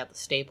 You definitely got the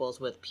staples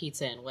with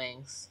pizza and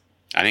wings.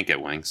 I didn't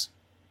get wings.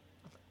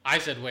 I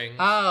said wings.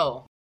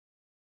 Oh,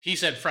 He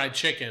said fried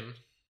chicken.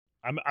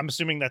 I'm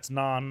assuming that's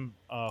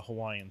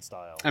non-Hawaiian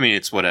style. I mean,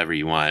 it's whatever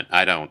you want.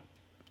 I don't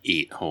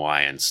eat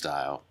Hawaiian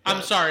style. I'm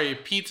but- sorry.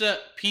 Pizza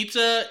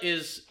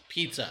is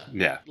pizza.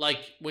 Yeah. Like,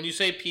 when you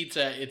say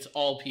pizza, it's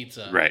all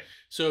pizza. Right.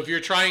 So if you're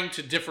trying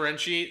to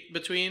differentiate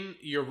between,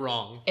 you're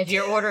wrong. if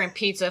you're ordering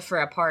pizza for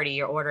a party,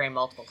 you're ordering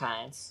multiple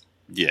kinds.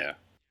 Yeah.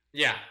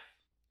 Yeah.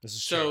 This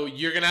is So true.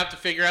 you're going to have to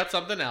figure out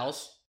something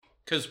else.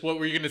 Because what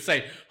were you going to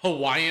say?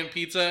 Hawaiian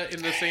pizza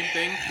in the same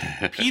thing?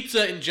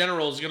 Pizza in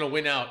general is going to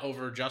win out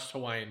over just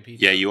Hawaiian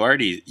pizza. Yeah, you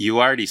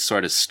already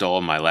sort of stole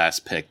my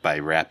last pick by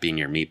wrapping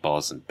your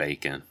meatballs in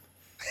bacon.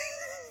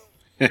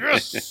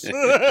 Yes!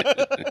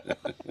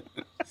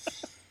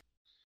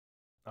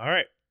 All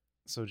right.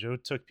 So Joe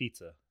took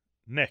pizza.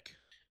 Nick.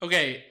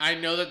 Okay, I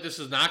know that this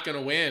is not going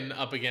to win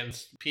up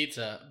against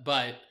pizza,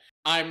 but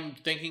I'm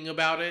thinking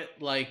about it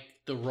like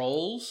the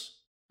rolls,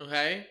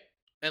 okay?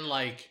 And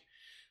like,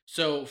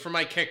 so for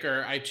my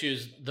kicker, I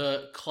choose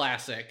the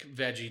classic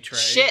veggie tray.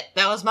 Shit,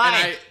 that was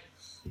mine.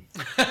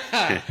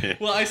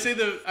 Well, I say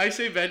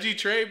veggie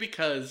tray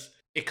because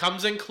it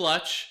comes in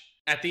clutch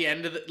at the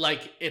end of the,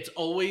 like, it's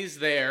always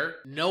there.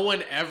 No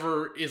one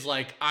ever is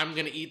like, I'm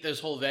going to eat this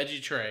whole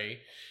veggie tray.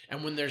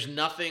 And when there's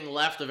nothing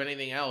left of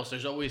anything else,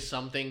 there's always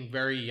something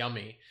very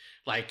yummy.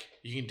 Like,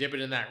 you can dip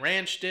it in that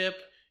ranch dip.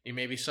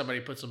 Maybe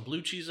somebody put some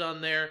blue cheese on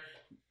there.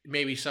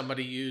 Maybe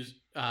somebody used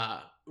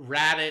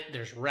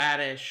there's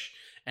radish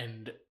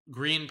and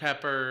green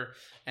pepper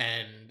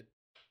and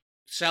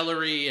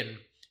celery. And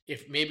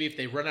if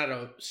they run out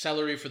of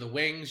celery for the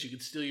wings, you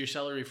could steal your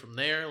celery from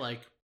there.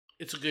 Like,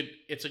 it's a good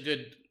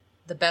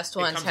The best It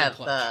ones comes in have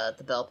clutch.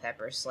 the bell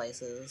pepper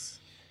slices.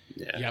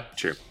 Yeah. Yep.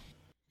 True.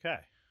 Okay.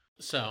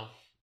 So,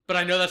 but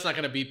I know that's not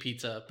going to be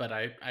pizza, but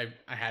I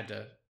had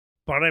to.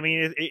 But I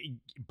mean,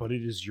 but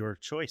it is your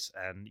choice,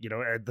 and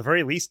at the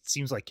very least, it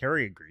seems like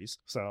Carrie agrees.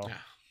 So,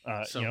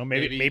 Yeah. So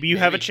maybe you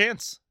have a maybe.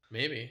 chance.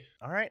 Maybe.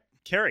 All right,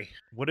 Carrie,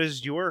 what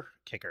is your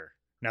kicker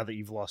now that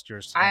you've lost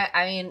yours?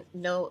 I mean,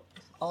 no,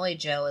 only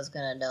Joe is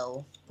gonna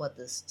know what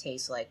this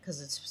tastes like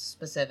because it's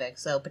specific.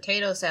 So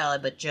potato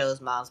salad, but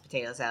Joe's mom's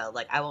potato salad.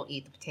 Like, I won't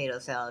eat the potato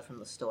salad from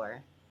the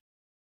store.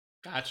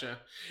 Gotcha.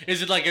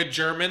 Is it like a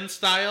German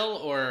style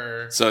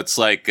or? So it's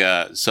like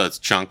it's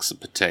chunks of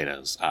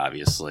potatoes,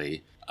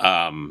 obviously.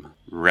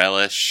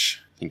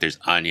 Relish. I think there's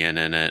onion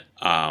in it.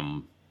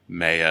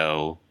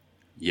 Mayo,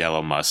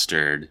 yellow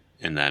mustard,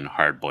 and then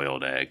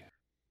hard-boiled egg.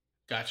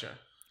 Gotcha.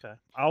 Okay.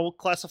 I'll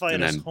classify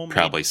And it as then homemade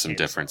probably some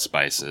potato different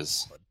salad.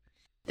 spices.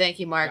 Thank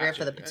you, Margaret, Gotcha.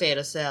 for the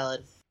potato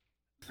salad.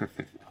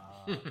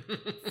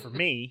 For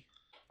me,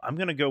 I'm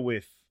gonna go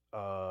with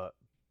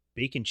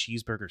bacon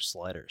cheeseburger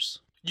sliders.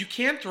 You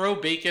can't throw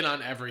bacon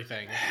on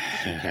everything.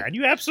 And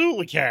you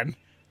absolutely can.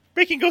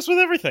 Bacon goes with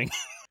everything.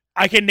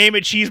 I can name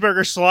it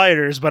cheeseburger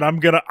sliders, but I'm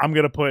gonna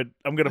put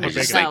I bacon.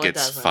 just Salad think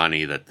it's doesn't.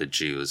 funny that the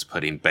Jew is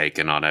putting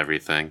bacon on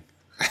everything.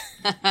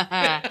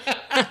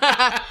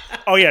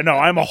 Oh yeah, no,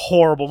 I'm a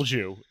horrible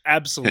Jew.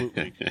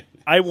 Absolutely.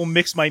 I will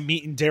mix my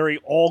meat and dairy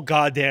all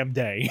goddamn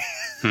day.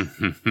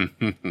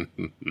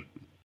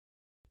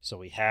 So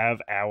we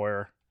have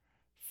our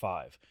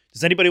 5.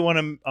 Does anybody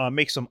want to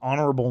make some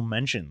honorable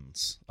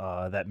mentions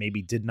that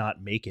maybe did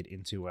not make it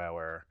into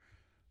our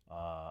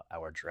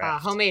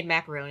draft? Homemade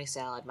macaroni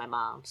salad, my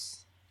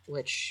mom's,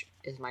 which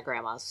is my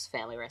grandma's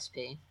family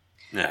recipe.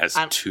 It has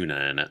I'm- tuna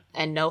in it.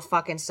 And no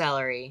fucking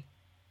celery.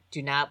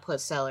 Do not put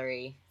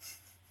celery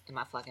in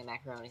my fucking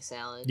macaroni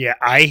salad. Yeah,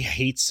 I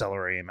hate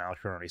celery in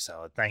macaroni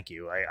salad. Thank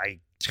you.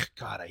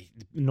 God, it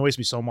annoys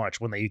me so much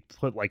when they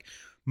put like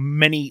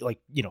many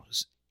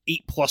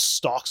 8+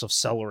 stalks of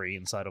celery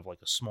inside of like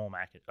a small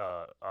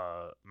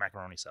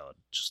macaroni salad.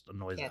 Just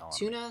annoys the Yeah, hell out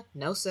of me. tuna,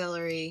 no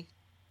celery,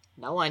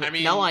 no My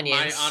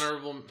onions.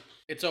 honorable.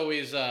 It's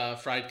always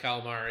fried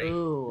calamari.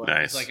 Ooh.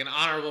 Nice. It's like an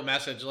honorable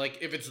message. Like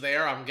if it's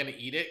there, I'm gonna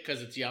eat it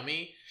because it's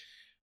yummy,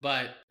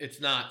 but it's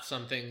not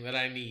something that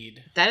I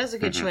need. That is a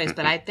good choice,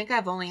 but I think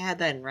I've only had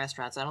that in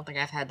restaurants. I don't think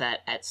I've had that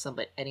at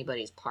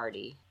anybody's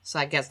party. So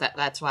I guess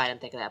that's why I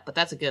didn't think of that. But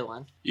that's a good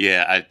one.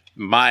 Yeah,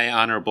 my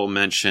honorable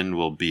mention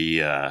will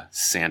be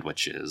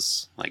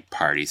sandwiches, like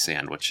party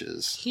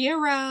sandwiches.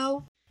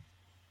 Hero.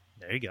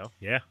 There you go.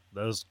 Yeah,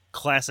 those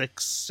classic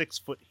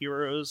 6-foot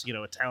heroes.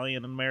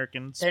 Italian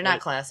Americans. They're not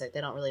classic.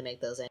 They don't really make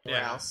those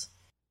anywhere Yeah. else.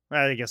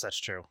 I guess that's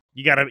true.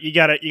 You gotta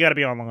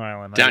be on Long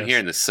Island. I Down guess. here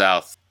in the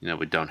South,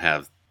 we don't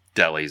have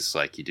delis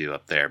like you do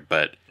up there,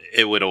 but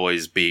it would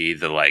always be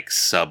the like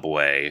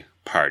Subway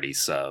party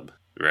sub,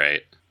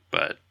 right?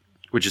 But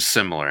which is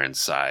similar in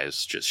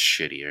size, just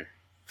shittier.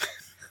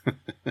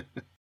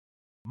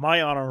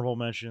 My honorable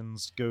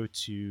mentions go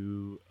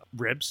to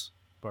ribs,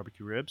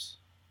 barbecue ribs,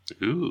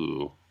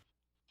 Ooh.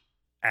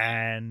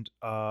 and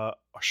a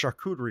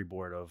charcuterie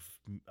board of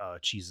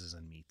cheeses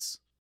and meats.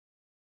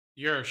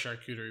 You're a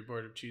charcuterie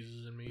board of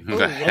cheeses and meat. Ooh,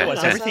 It was.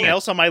 Also- Everything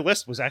else on my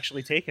list was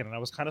actually taken, and I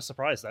was kind of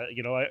surprised that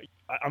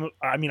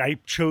I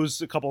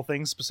chose a couple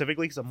things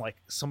specifically because I'm like,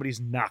 somebody's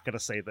not gonna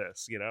say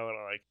this, and I'm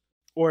like,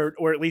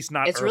 or at least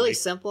not. It's early. really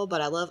simple,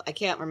 but I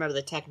can't remember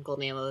the technical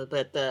name of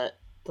it, but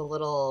the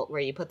little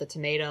where you put the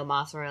tomato,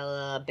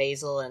 mozzarella,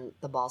 basil, and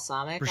the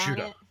balsamic on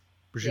Prosciutto. it.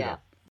 prosciutto. Yeah.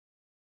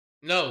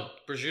 No,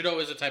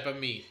 prosciutto is a type of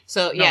meat.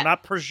 So No, yeah,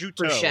 not prosciutto.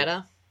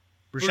 bruschetta.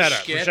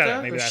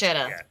 Bruschetta. Maybe that's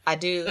Bruschetta. yeah. I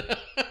do.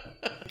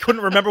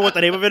 Couldn't remember what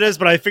the name of it is,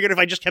 but I figured if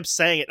I just kept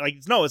saying it, like,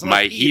 no, it's not.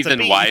 My a P, it's a heathen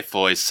B. wife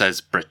always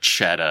says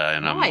bruschetta,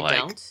 and No, I'm I like,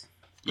 don't.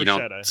 you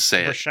don't Bruschetta.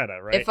 say it. Bruschetta,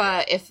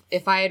 right?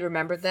 If I had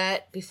remembered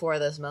that before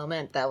this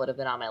moment, that would have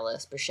been on my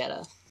list.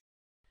 Bruschetta.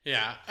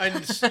 Yeah, and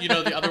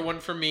the other one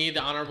for me,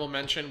 the honorable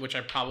mention, which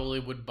I probably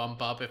would bump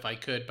up if I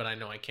could, but I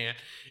know I can't,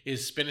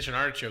 is spinach and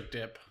artichoke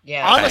dip.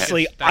 Yeah.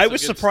 Honestly, That's I a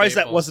was good surprised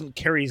that staple. wasn't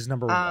Carrie's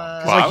number one.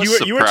 'Cause, Well, I like, was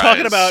you were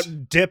talking surprised.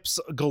 about dips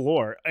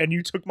galore, and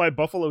you took my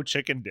buffalo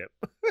chicken dip.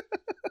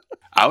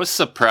 I was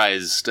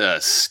surprised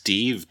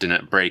Steve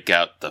didn't break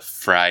out the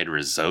fried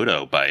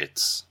risotto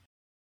bites.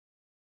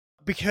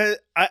 Because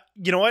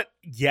you know what?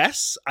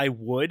 Yes, I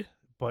would,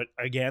 but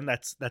again,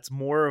 that's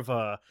more of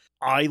a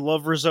I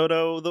love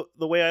risotto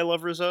the way I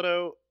love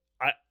risotto.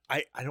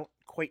 I don't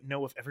quite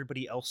know if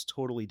everybody else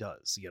totally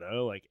does.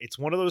 Like it's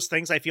one of those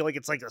things. I feel like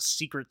it's like a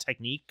secret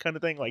technique kind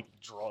of thing. Like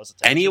draws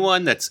attention.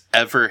 Anyone that's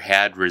ever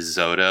had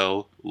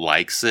risotto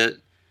likes it.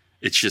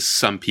 It's just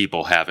some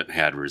people haven't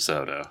had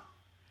risotto.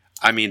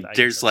 I mean, I guess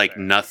there's that's like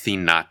fair.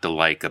 nothing not to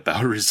like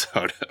about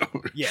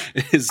risotto. Yeah.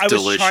 It's I was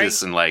delicious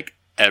trying- in like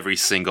every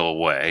single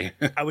way.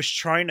 I was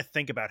trying to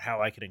think about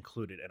how I could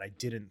include it, and I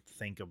didn't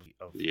think of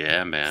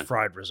Yeah, man.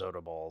 fried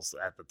risotto balls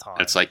at the time.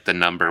 That's like the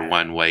number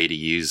one way to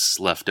use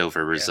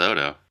leftover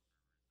risotto.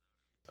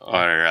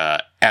 Or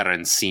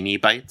arancini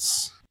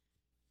bites.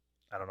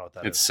 I don't know what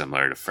that It's is.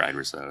 similar to fried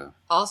risotto.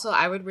 Also,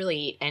 I would really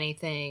eat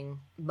anything,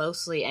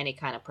 mostly any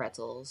kind of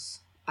pretzels.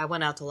 I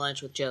went out to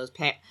lunch with Joe's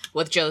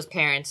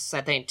parents,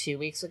 I think 2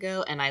 weeks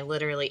ago, and I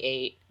literally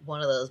ate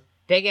one of those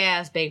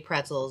big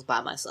pretzels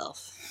by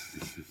myself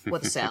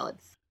with a salad.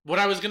 What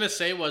I was going to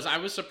say was I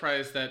was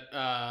surprised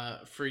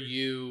that for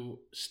you,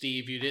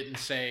 Steve, you didn't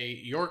say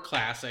your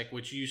classic,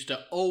 which you used to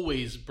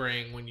always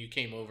bring when you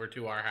came over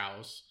to our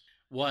house,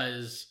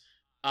 was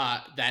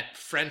that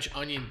French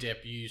onion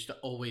dip you used to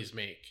always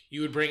make.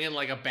 You would bring in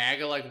like a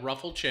bag of like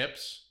Ruffle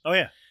chips, Oh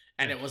yeah,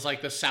 and it was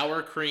like the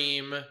sour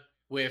cream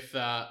with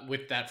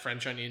that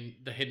French onion,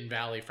 the Hidden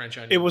Valley French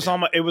onion. It was dip.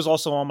 it was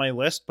also on my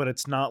list, but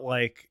it's not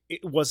like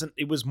it wasn't.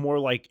 It was more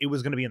like it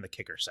was going to be in the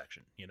kicker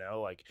section.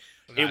 Like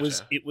it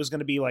was going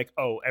to be like,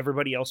 oh,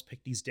 everybody else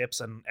picked these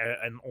dips and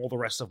all the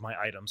rest of my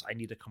items. I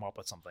need to come up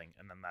with something,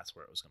 and then that's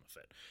where it was going to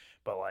fit.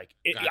 But like,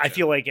 I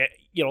feel like a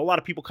lot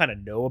of people kind of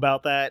know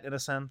about that in a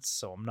sense.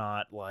 So I'm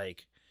not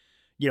like,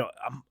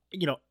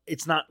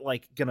 it's not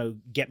like gonna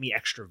get me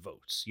extra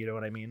votes. You know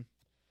what I mean?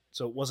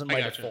 So it wasn't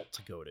my default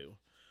to go to.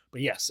 But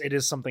yes, it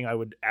is something I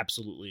would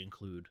absolutely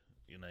include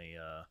in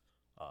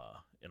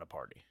a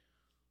party.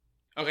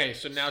 Okay,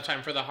 so now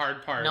time for the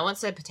hard part. No one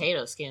said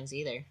potato skins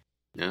either.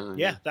 No.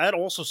 Yeah, that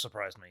also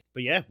surprised me.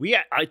 But yeah,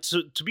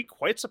 to be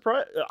quite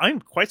surprised, I'm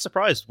quite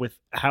surprised with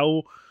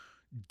how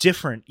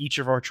different each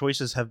of our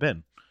choices have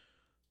been.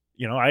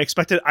 I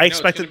expected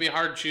it's going to be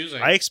hard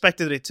choosing. I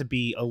expected it to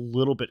be a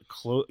little bit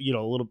close, a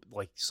little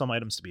like some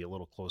items to be a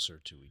little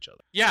closer to each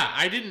other. Yeah,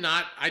 I did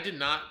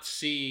not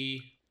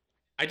see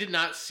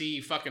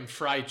fucking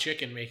fried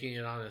chicken making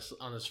it on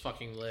this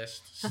fucking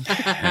list.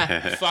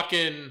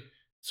 Fucking,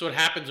 so what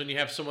happens when you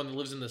have someone that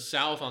lives in the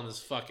South on this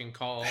fucking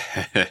call?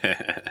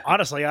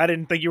 Honestly, I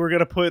didn't think you were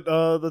gonna put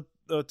the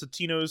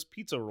Totino's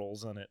pizza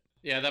rolls in it.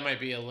 Yeah, that might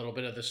be a little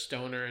bit of the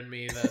stoner in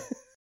me.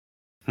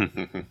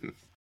 That.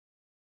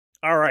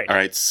 All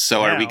right.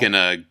 So are we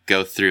gonna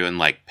go through and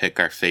like pick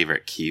our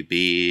favorite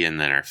QB and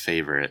then our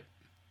favorite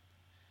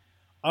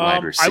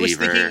wide receiver? I was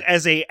thinking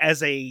as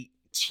a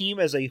team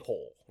as a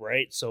whole,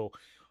 right? So,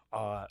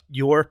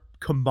 your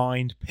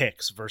combined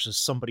picks versus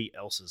somebody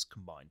else's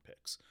combined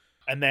picks,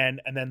 and then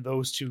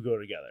those two go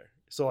together.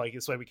 So like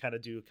this way we kind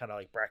of do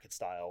like bracket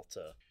style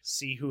to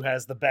see who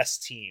has the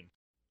best team.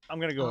 I'm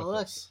gonna go with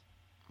this.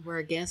 We're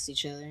against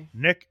each other.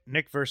 Nick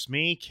versus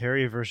me,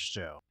 Carrie versus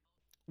Joe.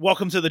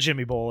 Welcome to the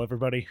Jimmy Bowl,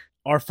 everybody.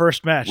 Our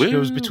first match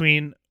goes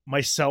between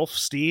myself,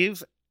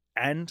 Steve,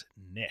 and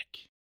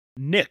Nick.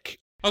 Nick.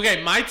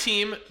 Okay, my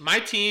team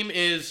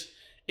is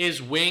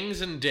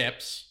wings and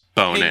dips,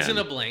 Bone-in. in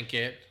a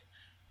blanket,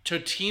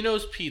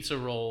 Totino's pizza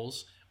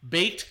rolls,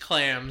 baked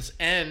clams,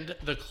 and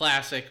the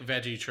classic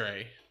veggie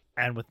tray.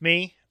 And with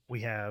me,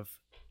 we have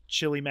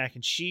chili mac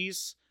and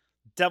cheese,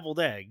 deviled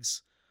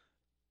eggs,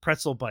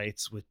 pretzel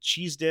bites with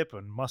cheese dip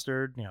and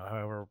mustard,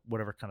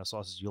 whatever kind of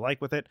sauces you like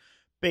with it,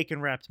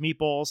 bacon wrapped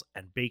meatballs,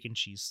 and bacon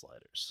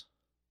cheeseburger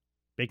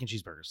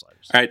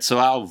sliders. All right, so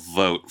I'll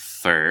vote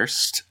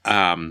first.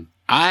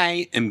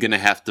 I am going to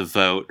have to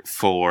vote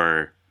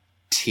for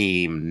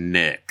Team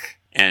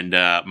Nick. And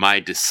my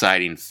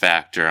deciding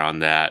factor on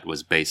that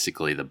was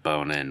basically the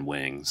bone-in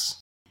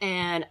wings.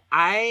 And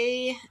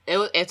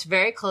it's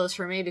very close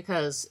for me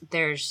because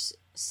there's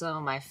some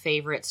of my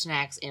favorite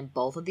snacks in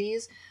both of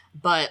these.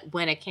 But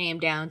when it came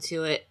down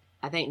to it,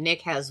 I think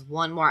Nick has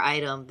one more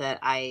item that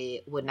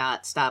I would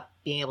not stop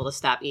being able to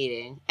stop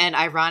eating. And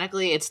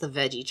ironically, it's the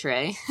veggie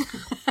tray.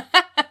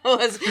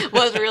 was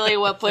really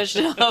what pushed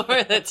it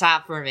over the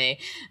top for me.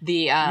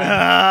 The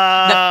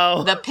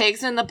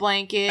pigs in the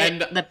blanket,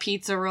 and the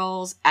pizza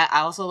rolls.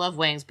 I also love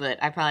wings, but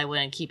I probably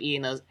wouldn't keep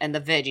eating those. And the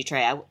veggie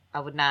tray, I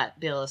would not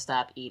be able to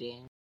stop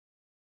eating.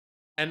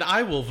 And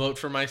I will vote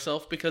for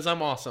myself because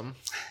I'm awesome.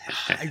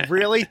 I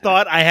really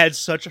thought I had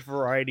such a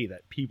variety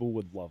that people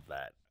would love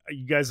that.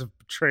 You guys have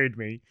betrayed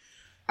me.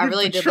 I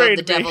really did love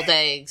the deviled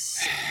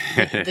eggs.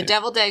 The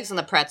deviled eggs and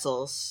the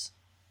pretzels.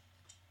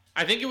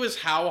 I think it was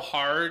how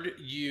hard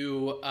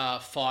you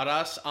fought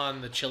us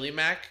on the chili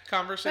mac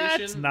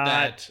conversation.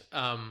 That's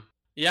not.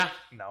 Yeah.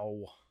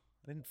 No,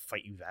 I didn't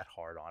fight you that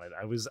hard on it.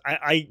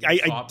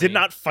 I did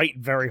not fight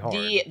very hard.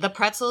 The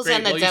pretzels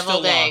and the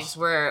deviled eggs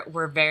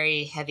were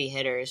very heavy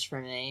hitters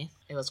for me.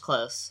 It was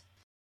close.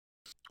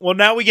 Well,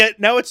 now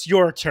it's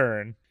your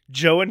turn,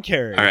 Joe and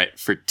Carrie. All right,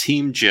 for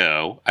Team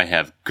Joe, I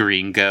have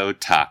Gringo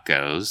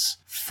tacos,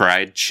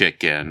 fried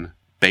chicken,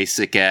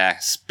 basic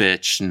ass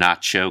bitch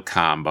nacho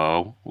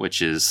combo,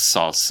 which is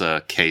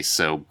salsa,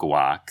 queso,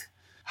 guac,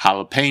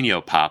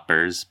 jalapeno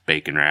poppers,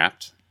 bacon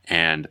wrapped,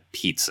 and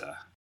pizza.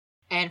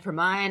 And for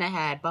mine, I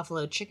had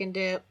buffalo chicken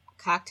dip,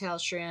 cocktail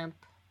shrimp,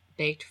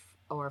 baked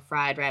or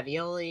fried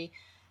ravioli,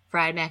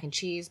 fried mac and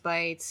cheese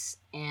bites,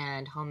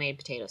 and homemade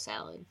potato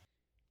salad.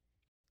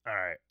 All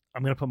right.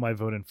 I'm going to put my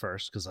vote in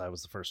first because I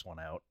was the first one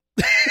out.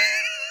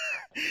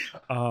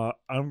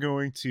 I'm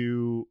going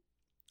to...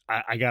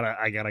 I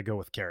gotta go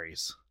with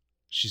Carrie's.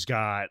 She's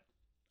got...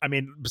 I'm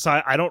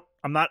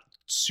not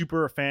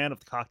super a fan of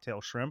the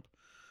cocktail shrimp,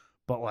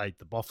 but like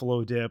the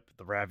buffalo dip,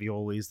 the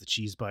raviolis, the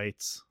cheese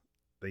bites,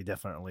 they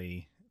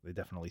definitely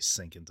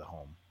sink into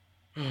home.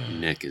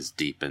 Nick is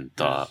deep in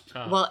thought.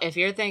 Well, if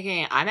you're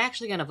thinking, I'm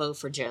actually going to vote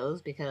for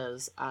Joe's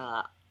because...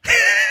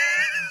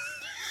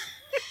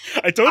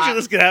 I told you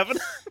this could happen.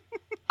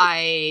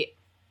 I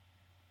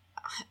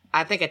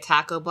think a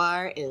taco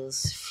bar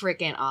is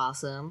freaking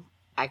awesome.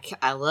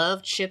 I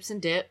love chips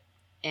and dip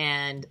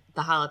and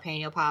the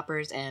jalapeno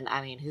poppers. And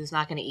I mean, who's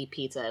not going to eat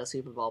pizza at a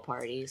Super Bowl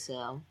party?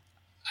 So,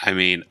 I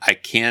mean, I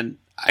can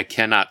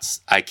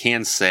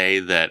say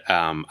that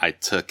I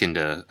took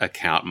into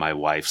account my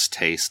wife's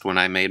taste when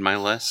I made my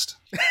list.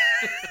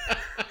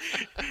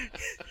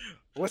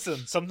 Listen,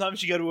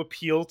 sometimes you got to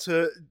appeal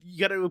to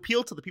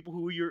the people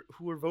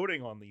who are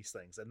voting on these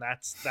things, and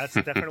that's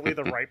definitely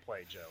the right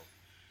play, Joe.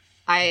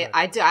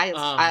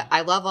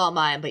 I love all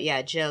mine, but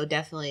yeah, Joe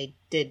definitely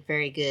did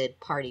very good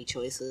party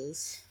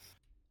choices.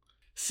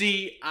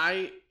 See,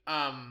 I'm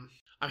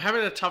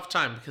having a tough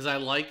time because I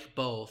like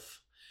both,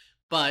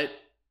 but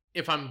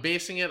if I'm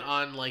basing it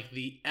on like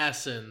the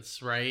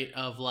essence, right,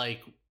 of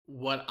like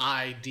what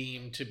I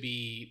deem to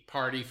be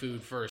party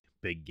food first,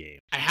 Big game.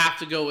 I have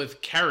to go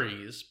with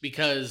Kerry's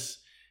because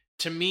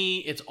to me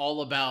it's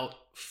all about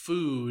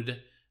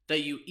food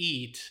that you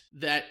eat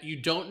that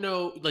you don't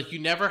know, like you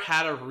never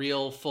had a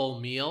real full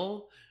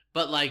meal,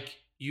 but like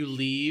you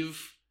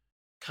leave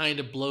kind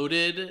of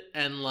bloated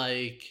and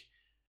like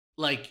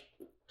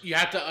you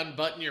have to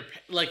unbutton your,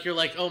 like you're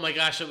like, oh my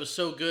gosh, it was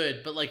so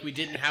good, but like we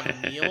didn't have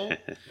a meal.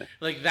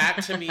 Like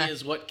that to me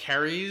is what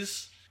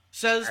Kerry's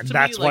says And to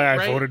that's me. why I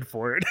right? voted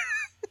for it.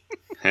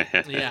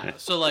 Yeah,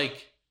 so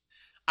like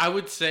I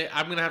would say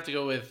I'm gonna have to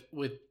go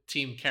with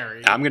Team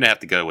Kerry. I'm going to have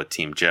to go with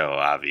Team Joe,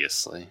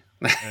 obviously.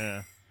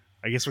 Yeah.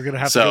 I guess we're gonna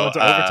have to So, go into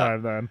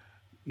overtime then.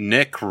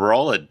 Nick,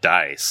 roll a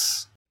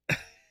dice.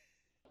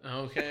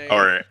 Okay.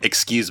 Or,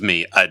 excuse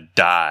me, a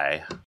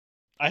die.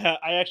 I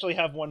actually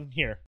have one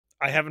here.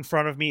 I have in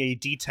front of me a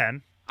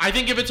D10. I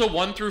think if it's a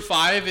 1 through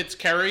 5, it's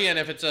Kerry, and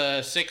if it's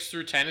a 6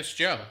 through 10, it's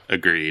Joe.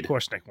 Agreed. Of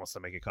course, Nick wants to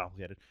make it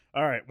complicated.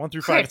 All right, 1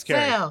 through 5, it's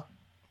Carrie. Fail.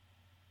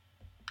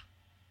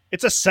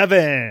 It's a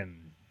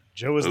 7.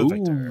 Joe is the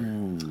victor.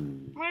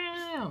 Ooh.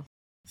 Wow.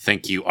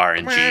 Thank you,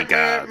 RNG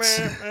gods.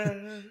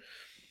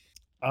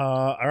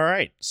 All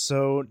right,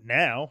 so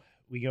now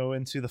we go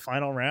into the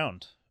final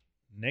round.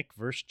 Nick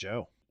versus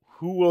Joe.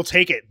 Who will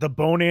take it? The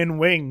bone-in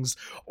wings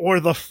or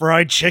the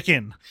fried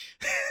chicken?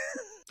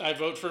 I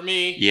vote for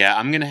me. Yeah,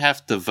 I'm going to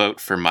have to vote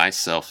for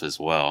myself as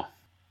well.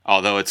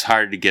 Although it's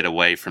hard to get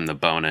away from the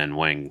bone-in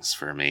wings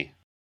for me.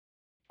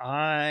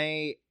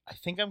 I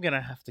think I'm gonna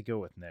have to go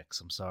with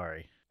Nick's. I'm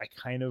sorry. I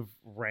kind of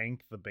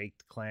rank the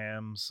baked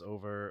clams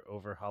over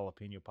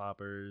jalapeno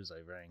poppers.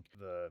 I rank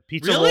the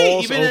pizza Really?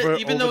 rolls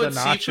Even over though the it's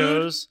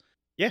nachos. seafood?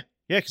 Yeah,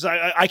 because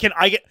I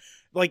get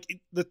like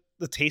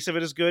the taste of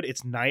it is good.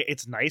 It's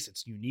nice.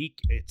 It's unique.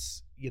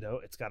 It's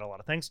it's got a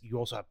lot of things. You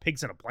also have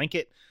pigs in a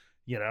blanket.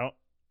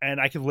 And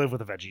I can live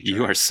with a veggie.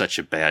 You are such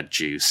a bad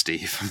Jew,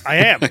 Steve. I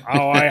am.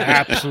 Oh, I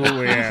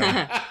absolutely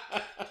am.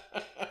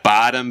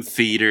 Bottom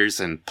feeders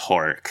and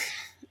pork.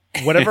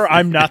 Whatever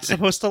I'm not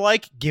supposed to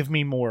like, give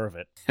me more of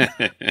it.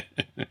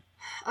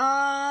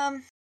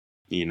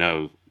 You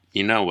know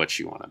what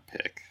you want to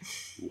pick,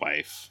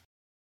 wife.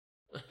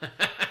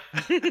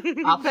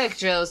 I'll pick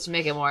Joe's to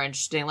make it more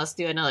interesting. Let's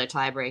do another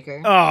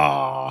tiebreaker.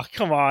 Oh,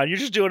 come on. You're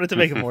just doing it to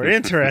make it more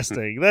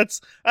interesting.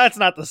 That's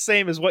not the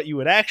same as what you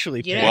would actually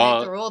You pick. didn't Well,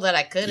 make the rule that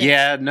I couldn't.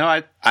 Yeah,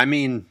 no, I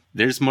mean,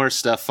 there's more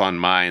stuff on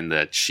mine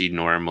that she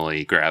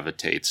normally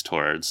gravitates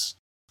towards.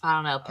 I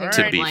don't know. Pick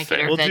To your be blanket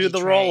fair. or We'll veggie do the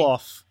tray. roll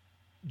off.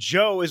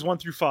 Joe is 1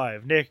 through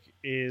 5. Nick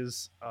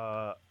is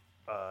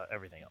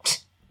everything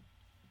else.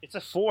 It's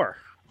a 4.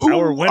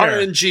 Our winner.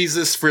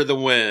 RNGesus for the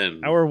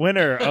win. Our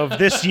winner of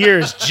this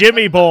year's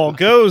Jimmy Bowl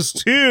goes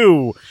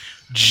to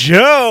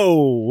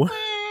Joe.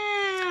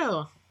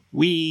 Wow.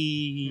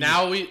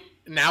 Now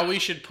we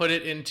should put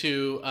it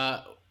into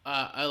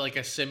like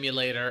a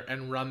simulator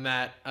and run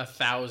that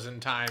 1,000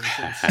 times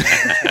and see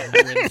who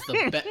wins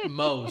the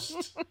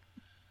most.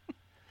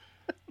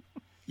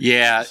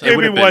 Yeah, So it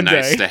would maybe have one been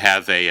nice day. to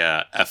have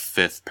a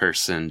fifth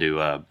person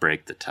to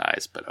break the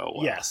ties, but oh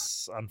well.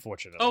 Yes,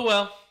 unfortunately. Oh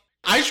well.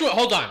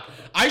 Hold on.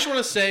 I just want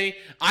to say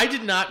I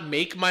did not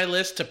make my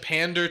list to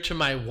pander to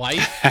my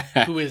wife,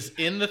 who is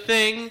in the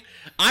thing.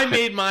 I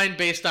made mine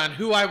based on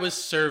who I was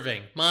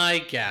serving, my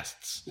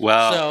guests.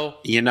 Well, so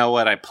you know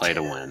what? I play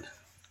to win.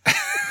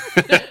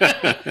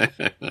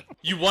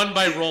 you won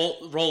by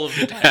roll of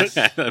the dice.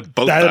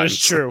 Both That times. is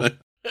true.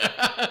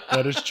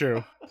 That is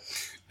true.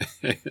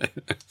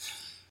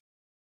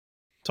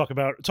 Talk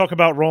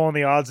about rolling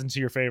the odds into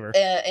your favor.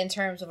 In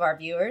terms of our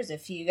viewers,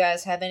 if you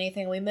guys have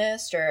anything we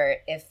missed, or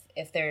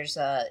if there's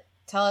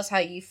tell us how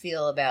you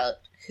feel about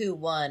who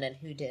won and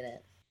who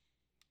didn't.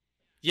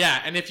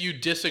 Yeah, and if you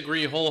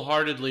disagree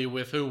wholeheartedly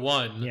with who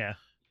won, Yeah.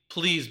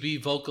 please be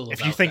vocal about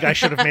If you think that. I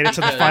should have made it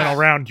to the Because final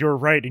round, you're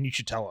right, and you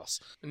should tell us.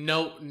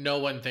 No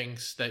one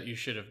thinks that you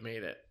should have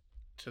made it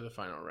to the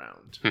final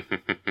round.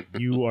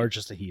 You are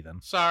just a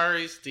heathen.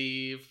 Sorry,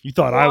 Steve. You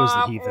thought I was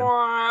the heathen.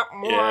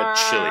 Yeah,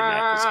 chili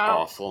mac is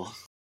awful.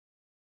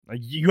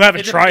 You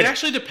haven't tried It it.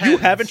 actually depends. You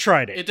haven't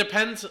tried it. It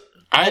depends.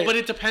 I- But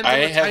it depends on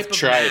I the have type of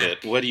tried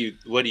mac. it.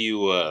 What do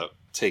you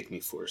take me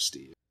for,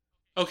 Steve?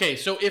 Okay,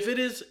 so if it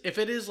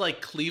is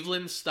like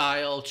Cleveland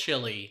style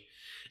chili,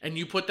 and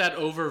you put that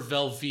over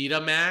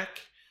Velveeta mac,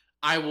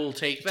 I will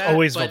take that.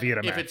 always but Velveeta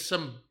if mac.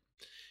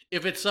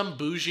 If it's some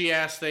bougie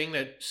ass thing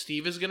that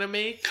Steve is gonna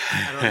make,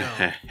 I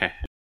don't know.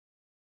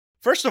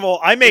 First of all,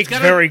 I make It's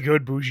gotta- very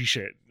good bougie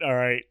shit. All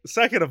right.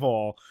 Second of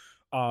all,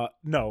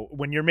 no,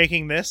 when you're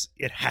making this,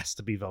 it has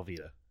to be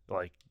Velveeta.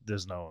 Like,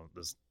 there's no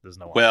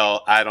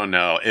Well, I don't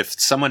know. If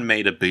someone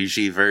made a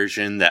bougie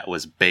version that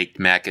was baked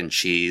mac and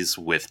cheese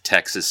with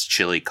Texas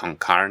chili con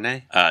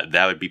carne,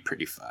 that would be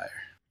pretty fire.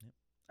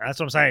 That's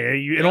what I'm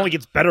saying. It only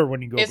gets better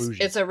when you go It's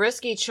bougie. it's a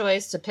risky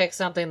choice to pick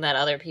something that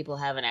other people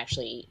haven't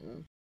actually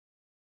eaten.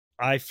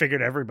 I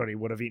figured everybody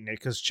would have eaten it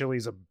because chili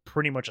is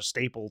pretty much a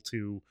staple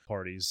to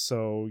parties.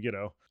 So,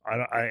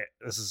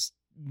 this is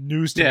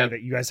news to me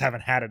that you guys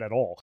haven't had it at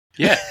all.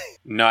 Yeah.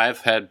 No,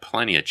 I've had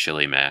plenty of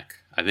chili mac.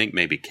 I think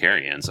maybe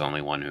Carrie-Ann's the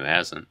only one who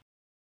hasn't.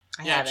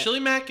 I Yeah, haven't. chili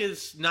mac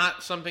is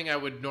not something I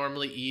would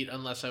normally eat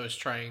unless I was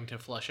trying to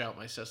flush out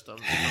my system.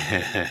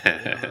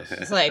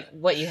 It's like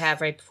what you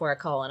have right before a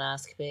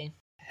colonoscopy.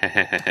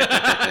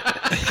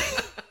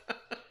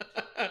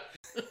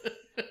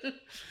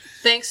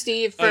 Thanks,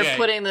 Steve, for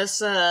putting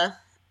this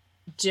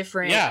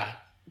different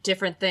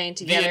thing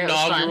together. The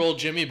inaugural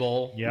Jimmy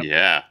Bowl. Yep.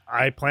 Yeah.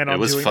 I plan on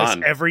doing fun.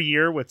 this every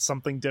year with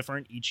something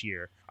different each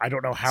year. I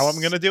don't know how I'm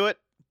going to do it,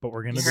 but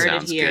we're going to do it.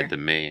 Sounds good to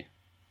me.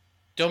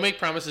 Don't make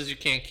promises you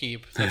can't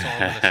keep. That's all I'm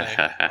going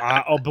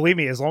to say. Believe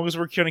me, as long as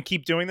we're going to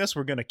keep doing this,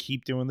 we're going to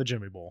keep doing the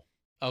Jimmy Bowl.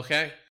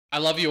 Okay. I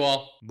love you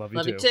all. Love you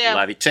Love too. you too.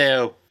 Love you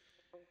too.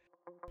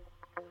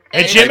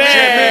 Hey, Jimmy!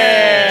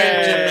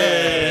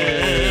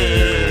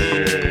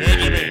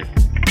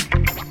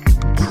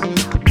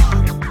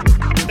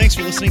 Thanks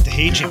for listening to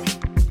Hey Jimmy.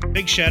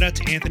 Big shout out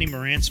to Anthony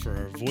Morantz for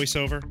our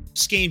voiceover,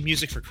 Skane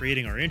Music for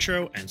creating our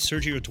intro, and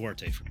Sergio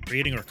Duarte for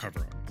creating our cover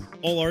art.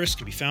 All artists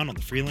can be found on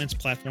the freelance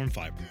platform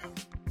Fiverr.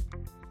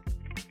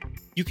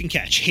 You can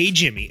catch Hey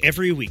Jimmy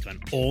every week on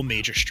all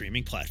major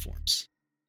streaming platforms.